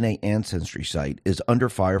popular DNA ancestry site is under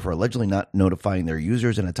fire for allegedly not notifying their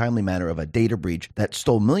users in a timely manner of a data breach that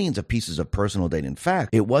stole millions of pieces of personal data. In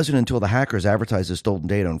fact, it wasn't until the hackers advertised the stolen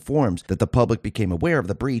data on forums that the public became aware of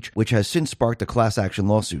the breach, which has since sparked a class action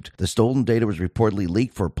lawsuit. The stolen data was reportedly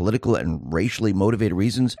leaked for political and racially motivated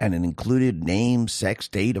reasons, and it included name, sex,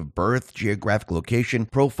 date of birth, geographic location,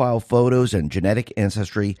 profile photos, and genetic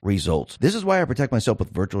ancestry results. This is why I protect myself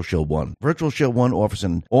with Virtual Shield 1. Virtual Shield 1 offers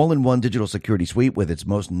an all-in-one digital security suite with its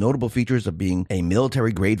most notable features of being a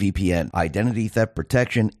military-grade VPN, identity theft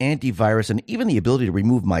protection, antivirus, and even the ability to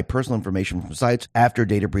remove my personal information from sites after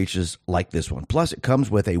data breaches like this one. Plus, it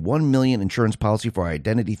comes with a $1 million insurance policy for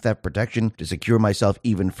identity theft protection to secure myself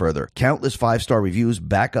even further. Countless 5-star reviews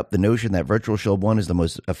back up the notion that Virtual Shield 1 is the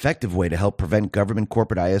most effective way to help prevent government,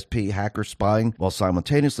 corporate, ISP, hacker spying while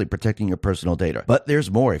simultaneously protecting your personal data. But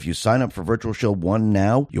there's more. If you sign up for Virtual Shield 1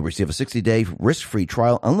 now, you'll receive a 60-day risk-free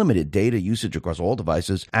trial, unlimited data usage across all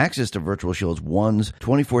devices, access to Virtual Shield's 1's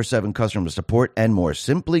 24/7 customer support, and more.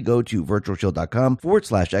 Simply go to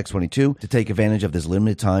virtualshield.com/X22 to take advantage of this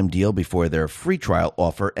limited time deal before their free trial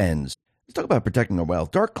offer ends. Let's talk about protecting our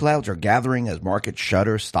wealth. Dark clouds are gathering as markets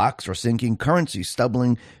shudder, stocks are sinking, currencies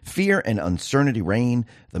stumbling, fear and uncertainty reign.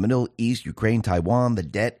 The Middle East, Ukraine, Taiwan, the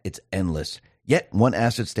debt, it's endless. Yet one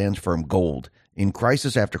asset stands firm: gold. In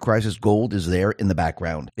crisis after crisis, gold is there in the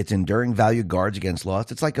background. Its enduring value guards against loss.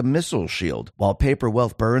 It's like a missile shield. While paper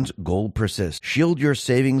wealth burns, gold persists. Shield your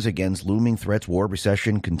savings against looming threats, war,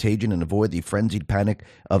 recession, contagion, and avoid the frenzied panic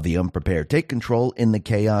of the unprepared. Take control in the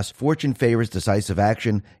chaos. Fortune favors decisive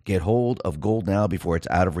action. Get hold of gold now before it's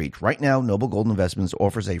out of reach. Right now, Noble Gold Investments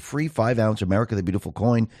offers a free 5-ounce America the Beautiful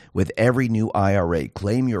coin with every new IRA.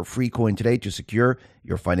 Claim your free coin today to secure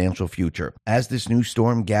your financial future. As this new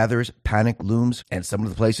storm gathers, panic looms, and some of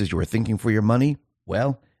the places you were thinking for your money,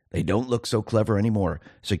 well, they don't look so clever anymore.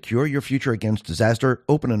 Secure your future against disaster.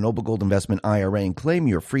 Open a Noble Gold Investment IRA and claim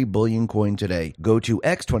your free bullion coin today. Go to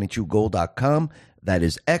x22gold.com. That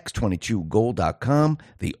is x22gold.com,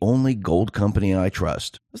 the only gold company I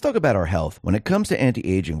trust. Let's talk about our health. When it comes to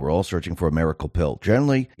anti-aging, we're all searching for a miracle pill.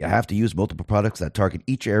 Generally, you have to use multiple products that target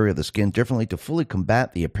each area of the skin differently to fully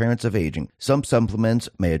combat the appearance of aging. Some supplements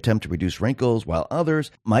may attempt to reduce wrinkles, while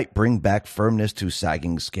others might bring back firmness to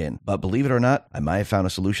sagging skin. But believe it or not, I might have found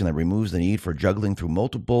a solution that removes the need for juggling through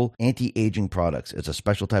multiple anti-aging products. It's a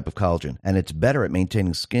special type of collagen, and it's better at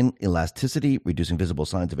maintaining skin elasticity, reducing visible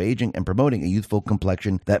signs of aging, and promoting a youthful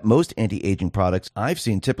complexion that most anti-aging products I've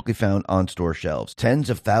seen typically found on store shelves. Tens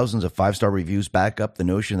of thousands of 5-star reviews back up the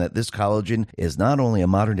notion that this collagen is not only a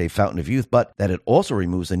modern-day fountain of youth, but that it also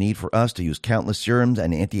removes the need for us to use countless serums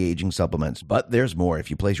and anti-aging supplements. But there's more.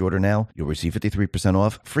 If you place your order now, you'll receive 53%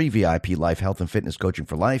 off, free VIP life, health, and fitness coaching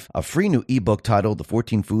for life, a free new ebook titled The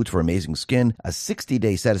 14 Foods for Amazing Skin, a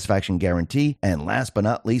 60-day satisfaction guarantee, and last but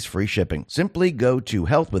not least, free shipping. Simply go to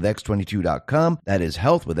healthwithx22.com. That is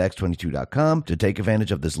healthwithx22.com to take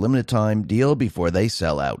advantage of this limited time deal before they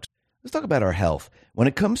sell out. Let's talk about our health. When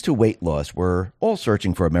it comes to weight loss, we're all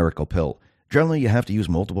searching for a miracle pill. Generally, you have to use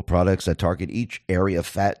multiple products that target each area of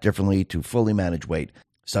fat differently to fully manage weight.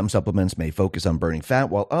 Some supplements may focus on burning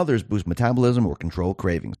fat, while others boost metabolism or control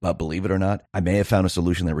cravings. But believe it or not, I may have found a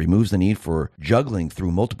solution that removes the need for juggling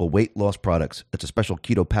through multiple weight loss products. It's a special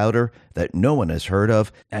keto powder that no one has heard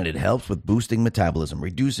of, and it helps with boosting metabolism,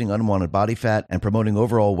 reducing unwanted body fat, and promoting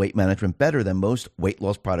overall weight management better than most weight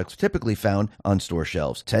loss products typically found on store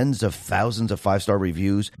shelves. Tens of thousands of 5-star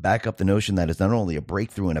reviews back up the notion that it's not only a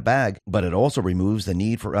breakthrough in a bag, but it also removes the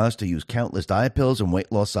need for us to use countless diet pills and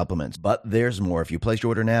weight loss supplements. But there's more. If you place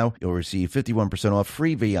your order now, you'll receive 51% off,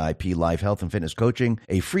 free VIP life, health, and fitness coaching,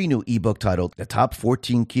 a free new ebook titled The Top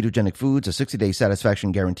 14 Ketogenic Foods, a 60-day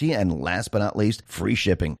satisfaction guarantee, and last but not least, free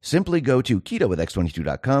shipping. Simply go to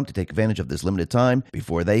ketowithx22.com to take advantage of this limited time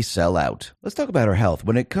before they sell out. Let's talk about our health.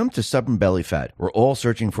 When it comes to stubborn belly fat, we're all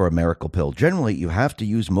searching for a miracle pill. Generally, you have to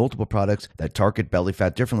use multiple products that target belly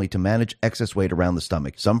fat differently to manage excess weight around the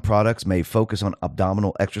stomach. Some products may focus on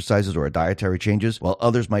abdominal exercises or dietary changes, while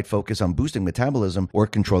others might focus on boosting metabolism or or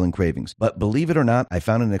controlling cravings. But believe it or not, I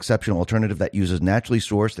found an exceptional alternative that uses naturally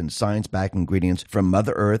sourced and science-backed ingredients from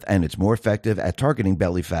Mother Earth, and it's more effective at targeting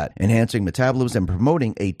belly fat, enhancing metabolism and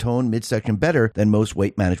promoting a toned midsection better than most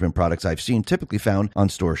weight management products I've seen typically found on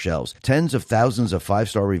store shelves. Tens of thousands of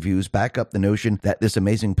 5-star reviews back up the notion that this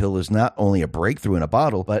amazing pill is not only a breakthrough in a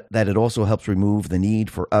bottle, but that it also helps remove the need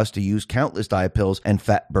for us to use countless diet pills and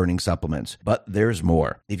fat-burning supplements. But there's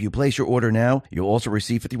more. If you place your order now, you'll also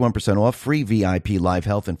receive 51% off, free VIP live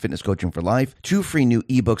health and fitness coaching for life, 2 free new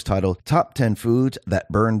ebooks titled Top 10 Foods That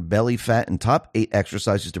Burn Belly Fat and Top 8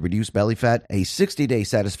 Exercises to Reduce Belly Fat, a 60-day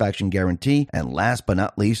satisfaction guarantee, and last but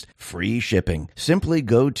not least, free shipping. Simply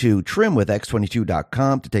go to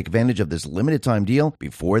trimwithx22.com to take advantage of this limited time deal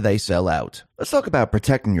before they sell out. Let's talk about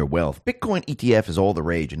protecting your wealth. Bitcoin ETF is all the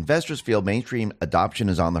rage. Investors feel mainstream adoption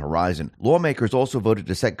is on the horizon. Lawmakers also voted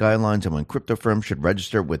to set guidelines on when crypto firms should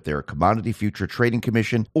register with their Commodity Future Trading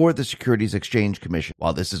Commission or the Securities Exchange Commission.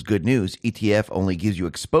 While this is good news, ETF only gives you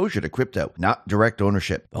exposure to crypto, not direct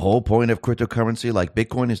ownership. The whole point of cryptocurrency like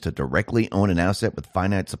Bitcoin is to directly own an asset with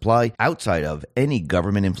finite supply outside of any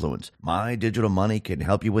government influence. My Digital Money can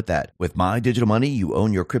help you with that. With My Digital Money, you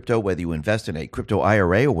own your crypto whether you invest in a crypto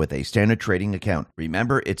IRA or with a standard trading account.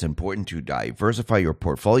 Remember, it's important to diversify your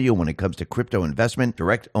portfolio when it comes to crypto investment.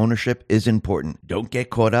 Direct ownership is important. Don't get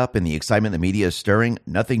caught up in the excitement the media is stirring.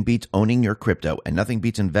 Nothing beats owning your crypto, and nothing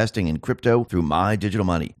beats investing in crypto through My Digital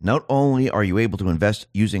Money. Not only are you able to invest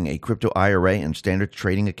using a crypto IRA and standard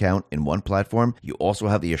trading account in one platform, you also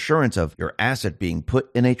have the assurance of your asset being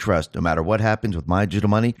put in a trust. No matter what happens with My Digital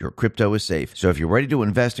Money, your crypto is safe. So if you're ready to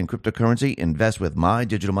invest in cryptocurrency, invest with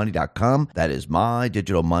MyDigitalMoney.com. That is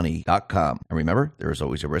MyDigitalMoney.com. And remember, there is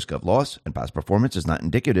always a risk of loss, and past performance is not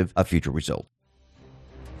indicative of future results.